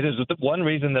 It is one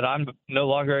reason that I'm no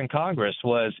longer in Congress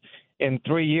was in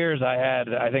 3 years I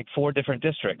had, I think, 4 different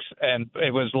districts, and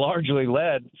it was largely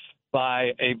led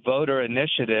by a voter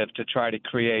initiative to try to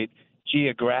create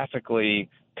geographically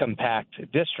compact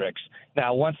districts.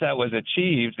 Now, once that was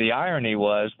achieved, the irony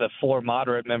was the 4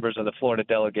 moderate members of the Florida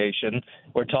delegation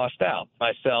were tossed out.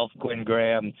 Myself, Gwen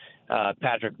Graham,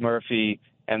 Patrick Murphy,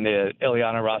 and the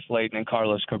Ileana Ross-Layton and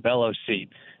Carlos Curbelo seat.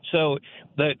 So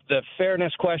the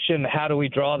fairness question, how do we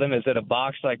draw them? Is it a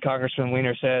box like Congressman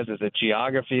Weiner says? Is it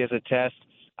geography as a test?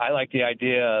 I like the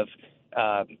idea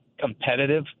of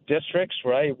competitive districts,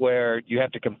 right, where you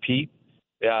have to compete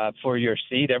for your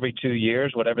seat every 2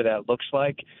 years, whatever that looks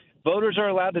like. Voters are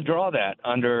allowed to draw that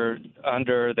under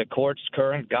the court's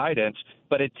current guidance,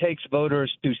 but it takes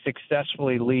voters to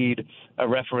successfully lead a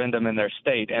referendum in their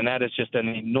state, and that is just an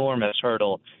enormous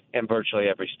hurdle in virtually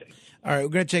every state. All right, we're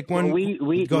going to take one. Well,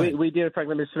 we did, Frank,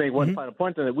 let me just make one final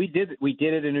point on it. We did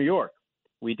it in New York.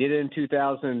 We did it in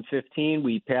 2015.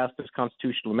 We passed this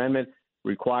constitutional amendment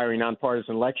requiring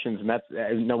nonpartisan elections, and that's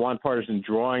nonpartisan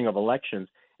drawing of elections.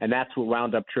 And that's what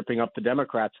wound up tripping up the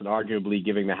Democrats and arguably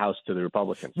giving the House to the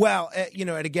Republicans. Well, and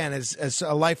again, as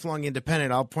a lifelong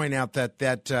independent, I'll point out that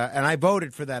and I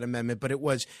voted for that amendment, but it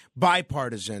was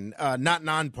bipartisan, not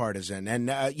nonpartisan.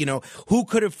 And, who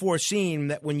could have foreseen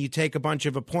that when you take a bunch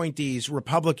of appointees,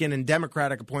 Republican and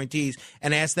Democratic appointees,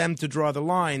 and ask them to draw the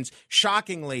lines,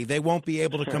 shockingly, they won't be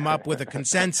able to come up with a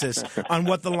consensus on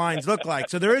what the lines look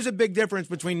like. So there is a big difference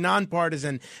between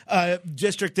nonpartisan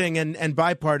districting and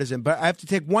bipartisan. But I have to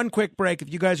take one quick break.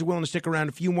 If you guys are willing to stick around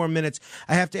a few more minutes,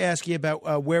 I have to ask you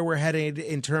about where we're headed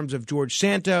in terms of George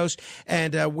Santos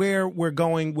and where we're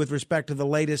going with respect to the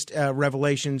latest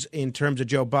revelations in terms of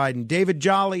Joe Biden. David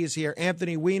Jolly is here.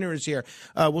 Anthony Weiner is here.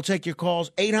 We'll take your calls.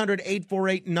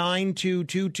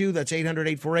 800-848-9222. That's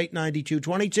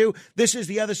 800-848-9222. This is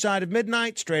The Other Side of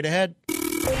Midnight. Straight ahead.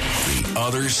 The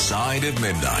Other Side of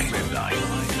Midnight.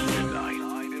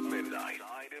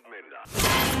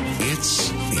 It's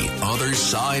The Other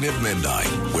Side of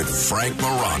Midnight with Frank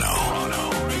Morano.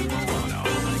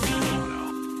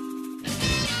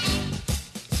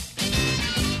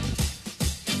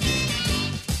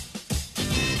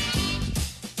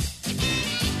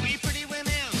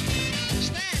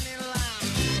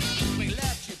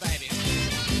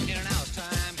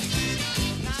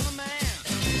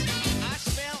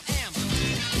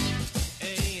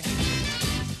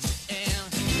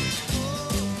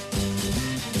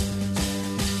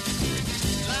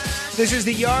 This is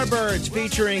the Yardbirds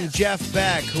featuring Jeff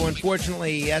Beck, who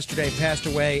unfortunately yesterday passed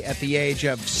away at the age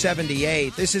of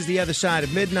 78. This is The Other Side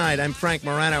of Midnight. I'm Frank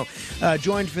Morano,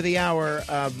 joined for the hour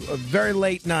of a very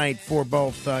late night for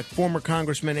both former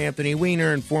Congressman Anthony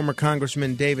Weiner and former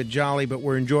Congressman David Jolly, but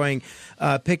we're enjoying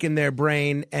picking their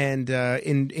brain and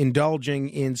indulging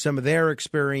in some of their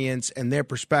experience and their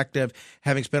perspective,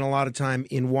 having spent a lot of time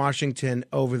in Washington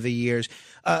over the years.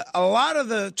 A lot of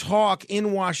the talk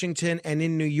in Washington and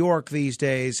in New York these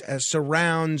days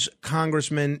surrounds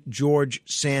Congressman George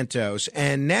Santos.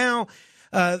 And now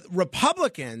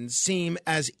Republicans seem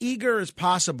as eager as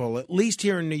possible, at least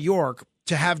here in New York,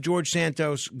 to have George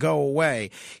Santos go away.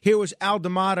 Here was Al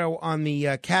D'Amato on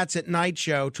the Cats at Night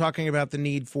show talking about the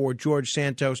need for George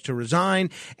Santos to resign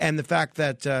and the fact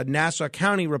that Nassau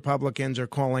County Republicans are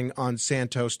calling on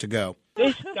Santos to go.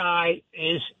 This guy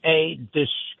is a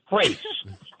disgrace.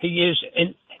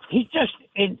 He's just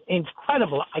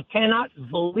incredible. I cannot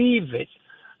believe it.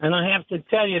 And I have to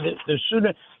tell you that the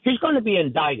sooner he's going to be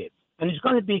indicted and he's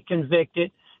going to be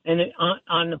convicted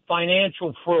on the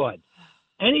financial fraud.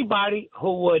 Anybody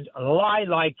who would lie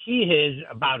like he is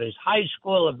about his high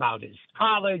school, about his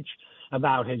college,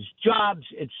 about his jobs,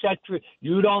 etc.,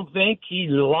 you don't think he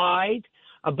lied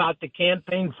about the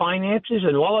campaign finances,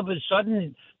 and all of a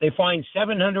sudden they find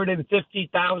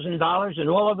 $750,000, and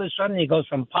all of a sudden he goes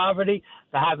from poverty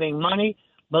to having money?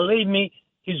 Believe me,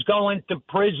 he's going to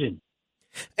prison.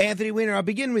 Anthony Weiner, I'll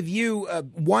begin with you.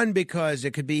 One, because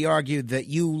it could be argued that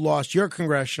you lost your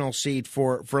congressional seat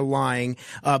for lying.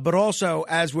 But also,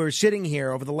 as we're sitting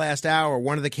here over the last hour,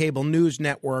 one of the cable news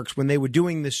networks, when they were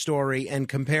doing this story and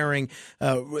comparing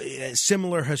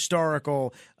similar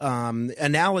historical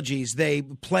analogies, they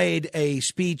played a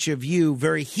speech of you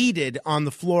very heated on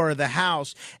the floor of the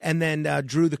House and then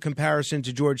drew the comparison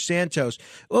to George Santos.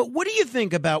 What do you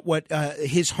think about what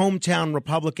his hometown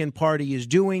Republican Party is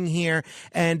doing here?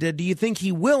 And do you think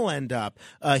he will end up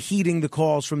heeding the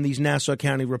calls from these Nassau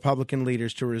County Republican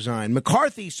leaders to resign?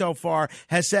 McCarthy so far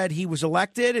has said he was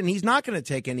elected and he's not going to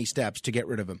take any steps to get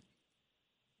rid of him.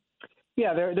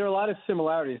 Yeah, there are a lot of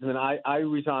similarities. I mean, I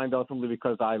resigned ultimately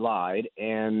because I lied.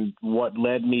 And what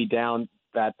led me down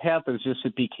that path is just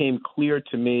it became clear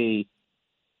to me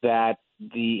that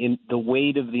the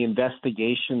weight of the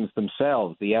investigations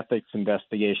themselves, the ethics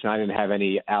investigation, I didn't have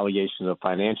any allegations of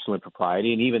financial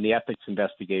impropriety, and even the ethics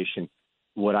investigation,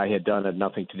 what I had done had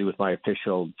nothing to do with my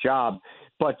official job,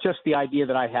 but just the idea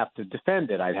that I'd have to defend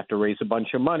it. I'd have to raise a bunch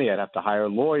of money. I'd have to hire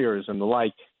lawyers and the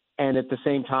like. And at the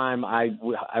same time, I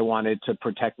wanted to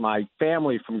protect my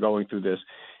family from going through this.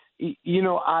 You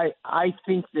know, I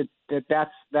think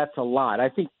that's a lot. I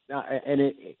think,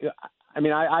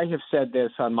 I have said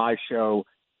this on my show.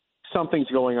 Something's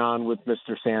going on with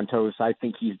Mr. Santos. I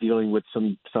think he's dealing with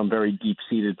some very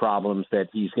deep-seated problems that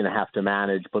he's going to have to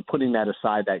manage. But putting that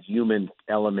aside, that human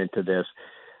element to this,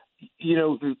 you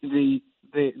know,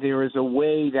 there is a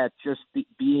way that just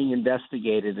being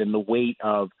investigated and the weight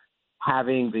of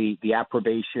having the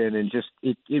approbation and just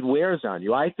it wears on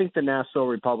you. I think the Nassau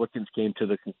Republicans came to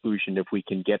the conclusion, if we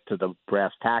can get to the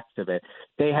brass tacks of it,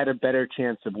 they had a better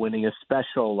chance of winning a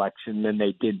special election than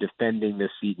they did defending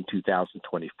this seat in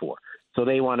 2024. So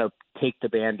they want to take the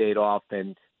Band-Aid off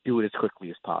and do it as quickly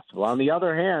as possible. On the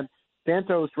other hand,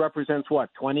 Santos represents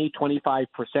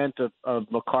 25%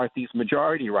 of McCarthy's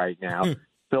majority right now.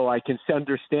 So I can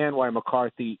understand why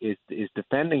McCarthy is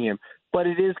defending him, but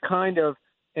it is kind of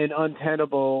an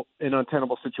untenable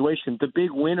situation. The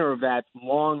big winner of that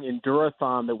long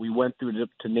endurathon that we went through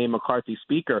to name McCarthy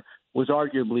Speaker was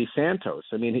arguably Santos.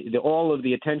 I mean, all of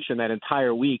the attention that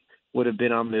entire week would have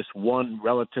been on this one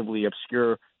relatively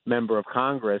obscure member of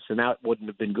Congress, and that wouldn't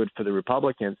have been good for the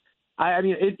Republicans.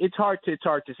 It's hard to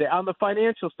say. On the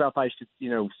financial stuff,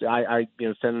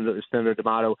 Senator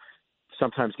D'Amato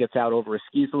sometimes gets out over his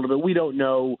skis a little bit. We don't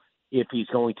know if he's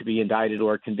going to be indicted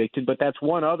or convicted. But that's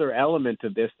one other element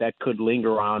of this that could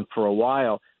linger on for a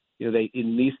while. You know,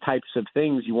 in these types of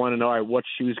things, you want to know, all right, what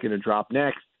shoe's going to drop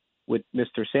next. With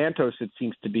Mr. Santos, it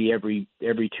seems to be every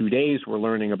 2 days we're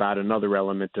learning about another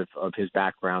element of his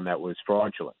background that was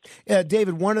fraudulent.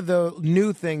 David, one of the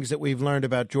new things that we've learned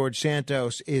about George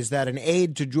Santos is that an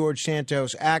aide to George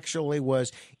Santos actually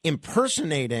was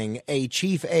impersonating a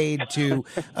chief aide to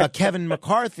Kevin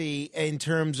McCarthy in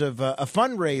terms of a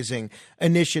fundraising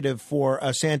initiative for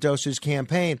Santos's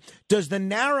campaign. Does the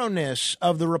narrowness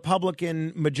of the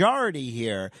Republican majority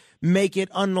here make it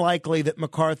unlikely that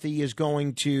McCarthy is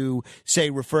going to,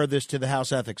 say, refer this to the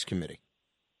House Ethics Committee?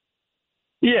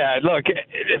 Yeah, look,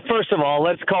 first of all,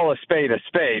 let's call a spade a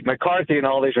spade. McCarthy and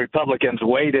all these Republicans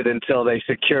waited until they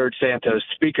secured Santos'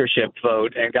 speakership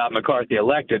vote and got McCarthy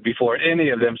elected before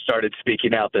any of them started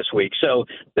speaking out this week. So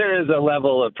there is a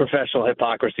level of professional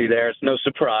hypocrisy there. It's no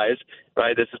surprise,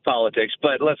 right? This is politics,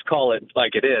 but let's call it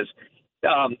like it is.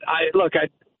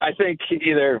 I think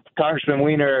either Congressman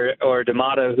Weiner or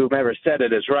D'Amato, whomever said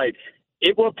it, is right.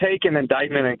 It will take an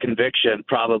indictment and conviction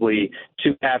probably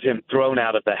to have him thrown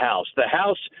out of the House. The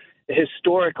House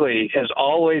historically has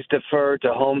always deferred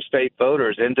to home state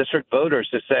voters and district voters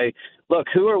to say, look,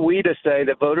 who are we to say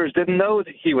that voters didn't know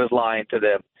that he was lying to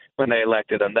them when they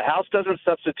elected him? The House doesn't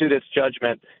substitute its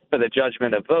judgment for the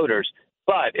judgment of voters.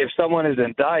 But if someone is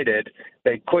indicted,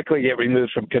 they quickly get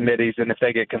removed from committees, and if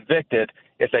they get convicted,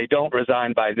 if they don't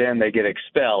resign by then, they get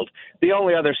expelled. The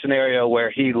only other scenario where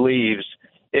he leaves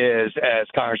is, as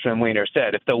Congressman Weiner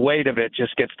said, if the weight of it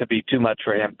just gets to be too much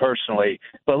for him personally.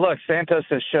 But look, Santos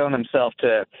has shown himself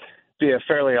to be a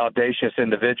fairly audacious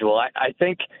individual. I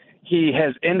think he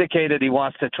has indicated he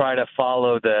wants to try to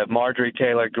follow the Marjorie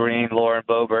Taylor Greene, Lauren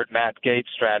Boebert, Matt Gaetz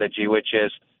strategy, which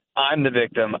is I'm the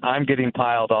victim, I'm getting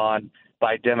piled on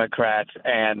by Democrats,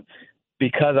 and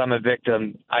because I'm a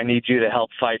victim, I need you to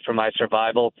help fight for my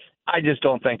survival. I just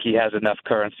don't think he has enough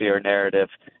currency or narrative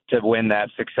to win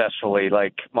that successfully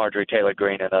like Marjorie Taylor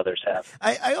Greene and others have.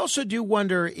 I also do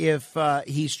wonder if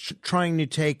he's trying to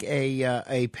take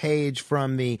a page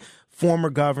from the former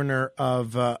governor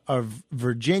of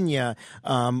Virginia,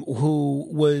 who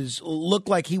looked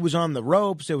like he was on the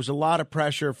ropes. There was a lot of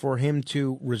pressure for him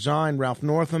to resign, Ralph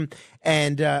Northam,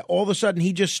 and all of a sudden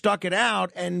he just stuck it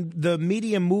out, and the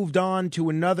media moved on to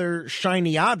another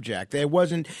shiny object. They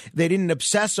didn't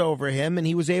obsess over him, and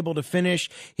he was able to finish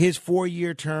his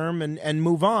 4-year term and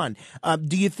move on.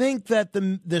 Do you think that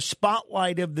the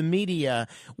spotlight of the media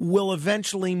will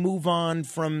eventually move on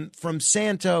from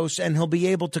Santos, and he'll be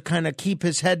able to kind of keep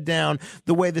his head down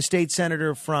the way the state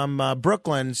senator from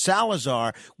Brooklyn,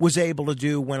 Salazar, was able to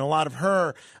do when a lot of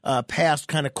her past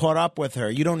kind of caught up with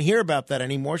her? You don't hear about that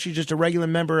anymore. She's just a regular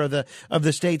member of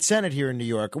the state Senate here in New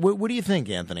York. What do you think,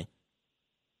 Anthony?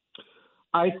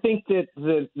 I think that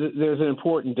there's an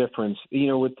important difference. You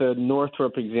know, with the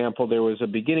Northrop example, there was a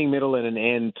beginning, middle, and an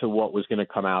end to what was going to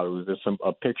come out. It was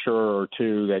a picture or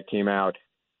two that came out.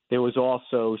 There was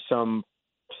also some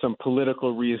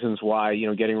political reasons why, you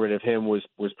know, getting rid of him was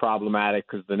problematic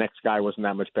because the next guy wasn't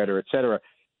that much better, et cetera.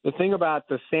 The thing about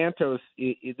the Santos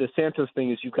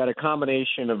thing is you've got a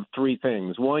combination of three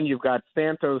things. One, you've got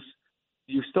Santos.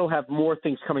 You still have more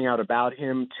things coming out about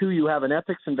him. Two, you have an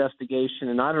ethics investigation,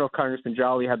 and I don't know if Congressman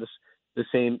Jolly had the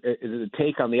same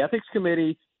take on the ethics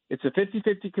committee. It's a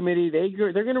 50-50 committee.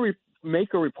 They're going to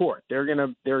make a report. They're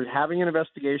having an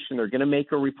investigation. They're going to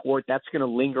make a report. That's going to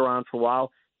linger on for a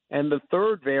while. And the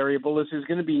third variable is there's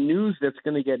going to be news that's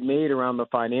going to get made around the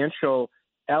financial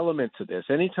elements of this.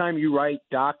 Anytime you write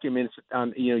documents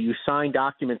you sign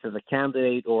documents as a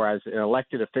candidate or as an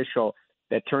elected official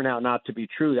that turn out not to be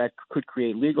true, that could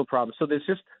create legal problems. So there's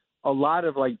just a lot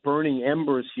of like burning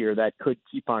embers here that could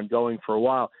keep on going for a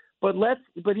while. But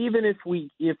even if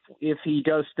he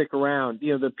does stick around,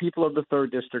 you know, the people of the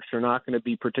third districts are not going to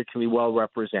be particularly well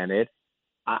represented.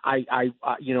 I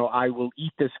will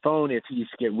eat this phone if he's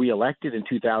get reelected in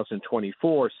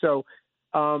 2024. So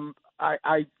another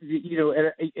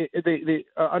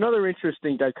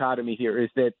interesting dichotomy here is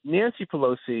that Nancy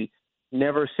Pelosi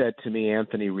never said to me,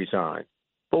 Anthony, resign.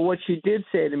 But what she did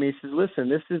say to me, she says, listen,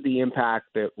 this is the impact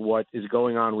that what is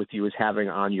going on with you is having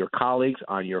on your colleagues,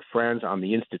 on your friends, on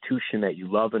the institution that you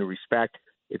love and respect.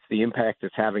 It's the impact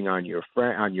it's having on your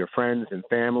friends and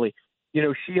family. You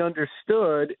know, she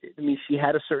understood. I mean, she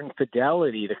had a certain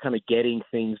fidelity to kind of getting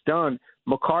things done.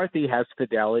 McCarthy has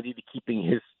fidelity to keeping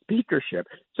his speakership.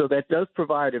 So that does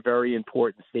provide a very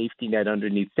important safety net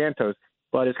underneath Santos.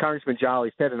 But as Congressman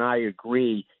Jolly said, and I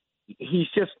agree, he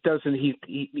just doesn't –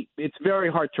 it's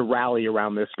very hard to rally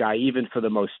around this guy, even for the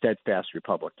most steadfast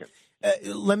Republican.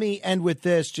 Let me end with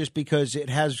this, just because it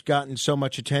has gotten so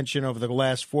much attention over the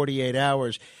last 48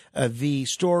 hours. The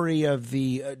story of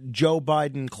the Joe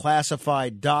Biden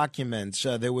classified documents.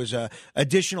 There was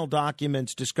additional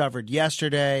documents discovered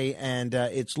yesterday, and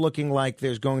it's looking like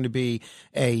there's going to be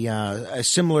a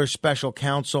similar special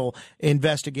counsel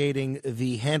investigating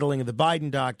the handling of the Biden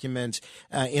documents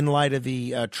in light of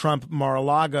the Trump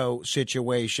Mar-a-Lago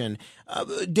situation.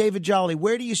 David Jolly,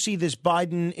 where do you see this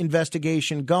Biden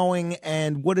investigation going,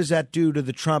 and what does that do to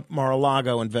the Trump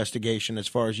Mar-a-Lago investigation as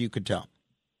far as you could tell?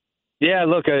 Yeah,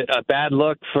 look, a bad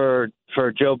look for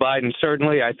Joe Biden.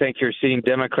 Certainly, I think you're seeing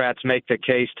Democrats make the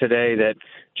case today that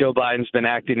Joe Biden's been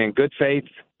acting in good faith,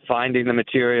 finding the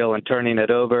material and turning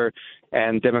it over.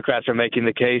 And Democrats are making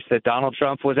the case that Donald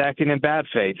Trump was acting in bad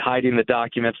faith, hiding the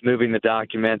documents, moving the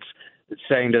documents,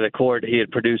 saying to the court he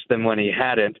had produced them when he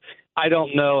hadn't. I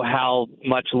don't know how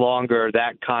much longer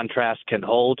that contrast can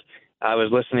hold. I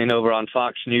was listening over on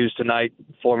Fox News tonight.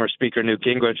 Former Speaker Newt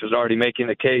Gingrich was already making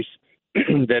the case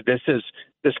that this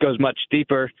goes much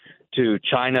deeper to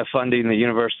China funding the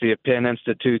University of Penn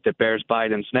Institute that bears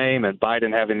Biden's name and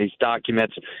Biden having these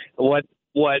documents. What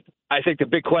I think the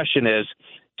big question is,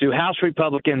 do House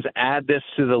Republicans add this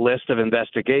to the list of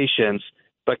investigations,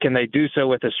 but can they do so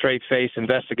with a straight face,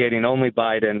 investigating only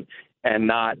Biden and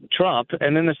not Trump?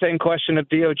 And then the same question of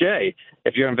DOJ.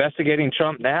 If you're investigating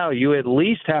Trump now, you at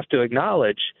least have to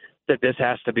acknowledge that this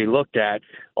has to be looked at.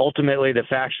 Ultimately, the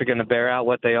facts are going to bear out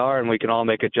what they are, and we can all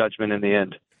make a judgment in the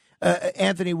end.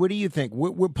 Anthony, what do you think?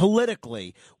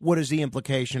 Politically, what is the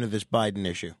implication of this Biden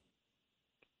issue?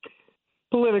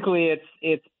 Politically,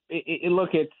 it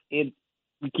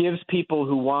gives people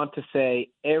who want to say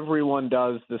everyone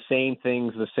does the same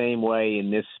things the same way in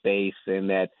this space,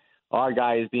 and that our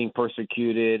guy is being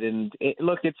persecuted. And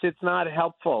it's not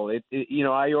helpful.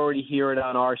 I already hear it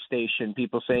on our station.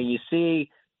 People saying, you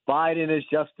see, Biden is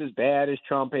just as bad as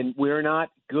Trump, and we're not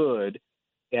good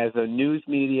as a news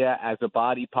media, as a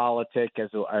body politic,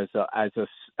 as a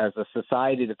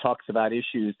society that talks about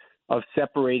issues of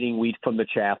separating wheat from the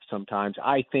chaff. Sometimes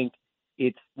I think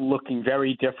it's looking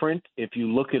very different if you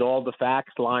look at all the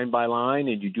facts line by line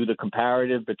and you do the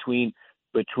comparative between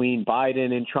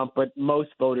Biden and Trump. But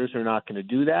most voters are not going to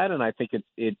do that, and I think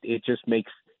it just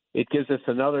gives us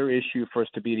another issue for us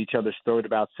to beat each other's throat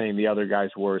about saying the other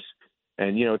guy's worse.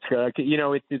 And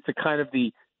it's a kind of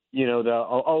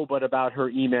but about her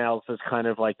emails is kind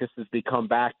of like, this has become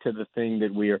back to the thing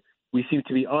that we seem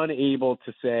to be unable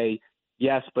to say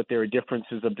yes, but there are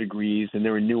differences of degrees and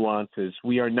there are nuances.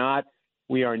 We are not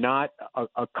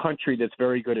a country that's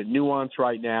very good at nuance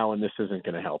right now, and this isn't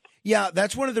going to help. Yeah,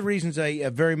 that's one of the reasons I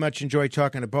very much enjoy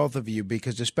talking to both of you,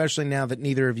 because especially now that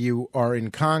neither of you are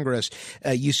in Congress,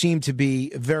 you seem to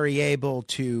be very able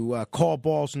to call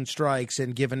balls and strikes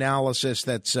and give analysis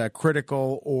that's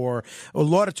critical or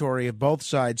laudatory of both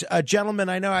sides. Gentlemen,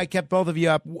 I know I kept both of you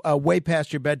up way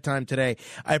past your bedtime today.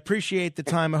 I appreciate the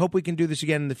time. I hope we can do this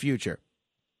again in the future.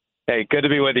 Hey, good to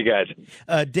be with you guys.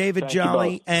 David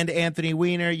Jolly and Anthony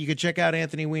Weiner. You can check out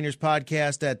Anthony Weiner's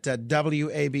podcast at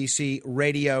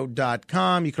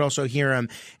WABCRadio.com. You can also hear him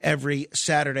every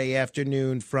Saturday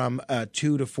afternoon from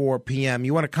 2 to 4 p.m.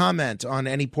 You want to comment on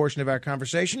any portion of our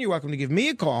conversation, you're welcome to give me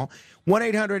a call,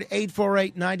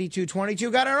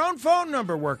 1-800-848-9222. Got our own phone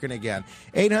number working again,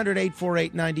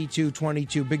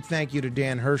 800-848-9222. Big thank you to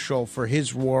Dan Herschel for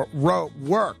his work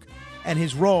and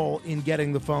his role in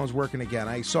getting the phones working again.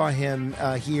 I saw him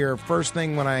here first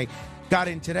thing when I got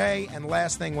in today and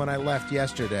last thing when I left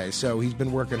yesterday. So he's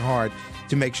been working hard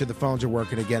to make sure the phones are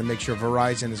working again, make sure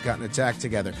Verizon has gotten its act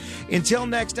together. Until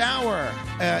next hour,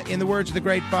 in the words of the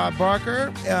great Bob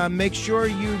Barker, make sure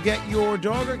you get your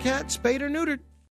dog or cat spayed or neutered.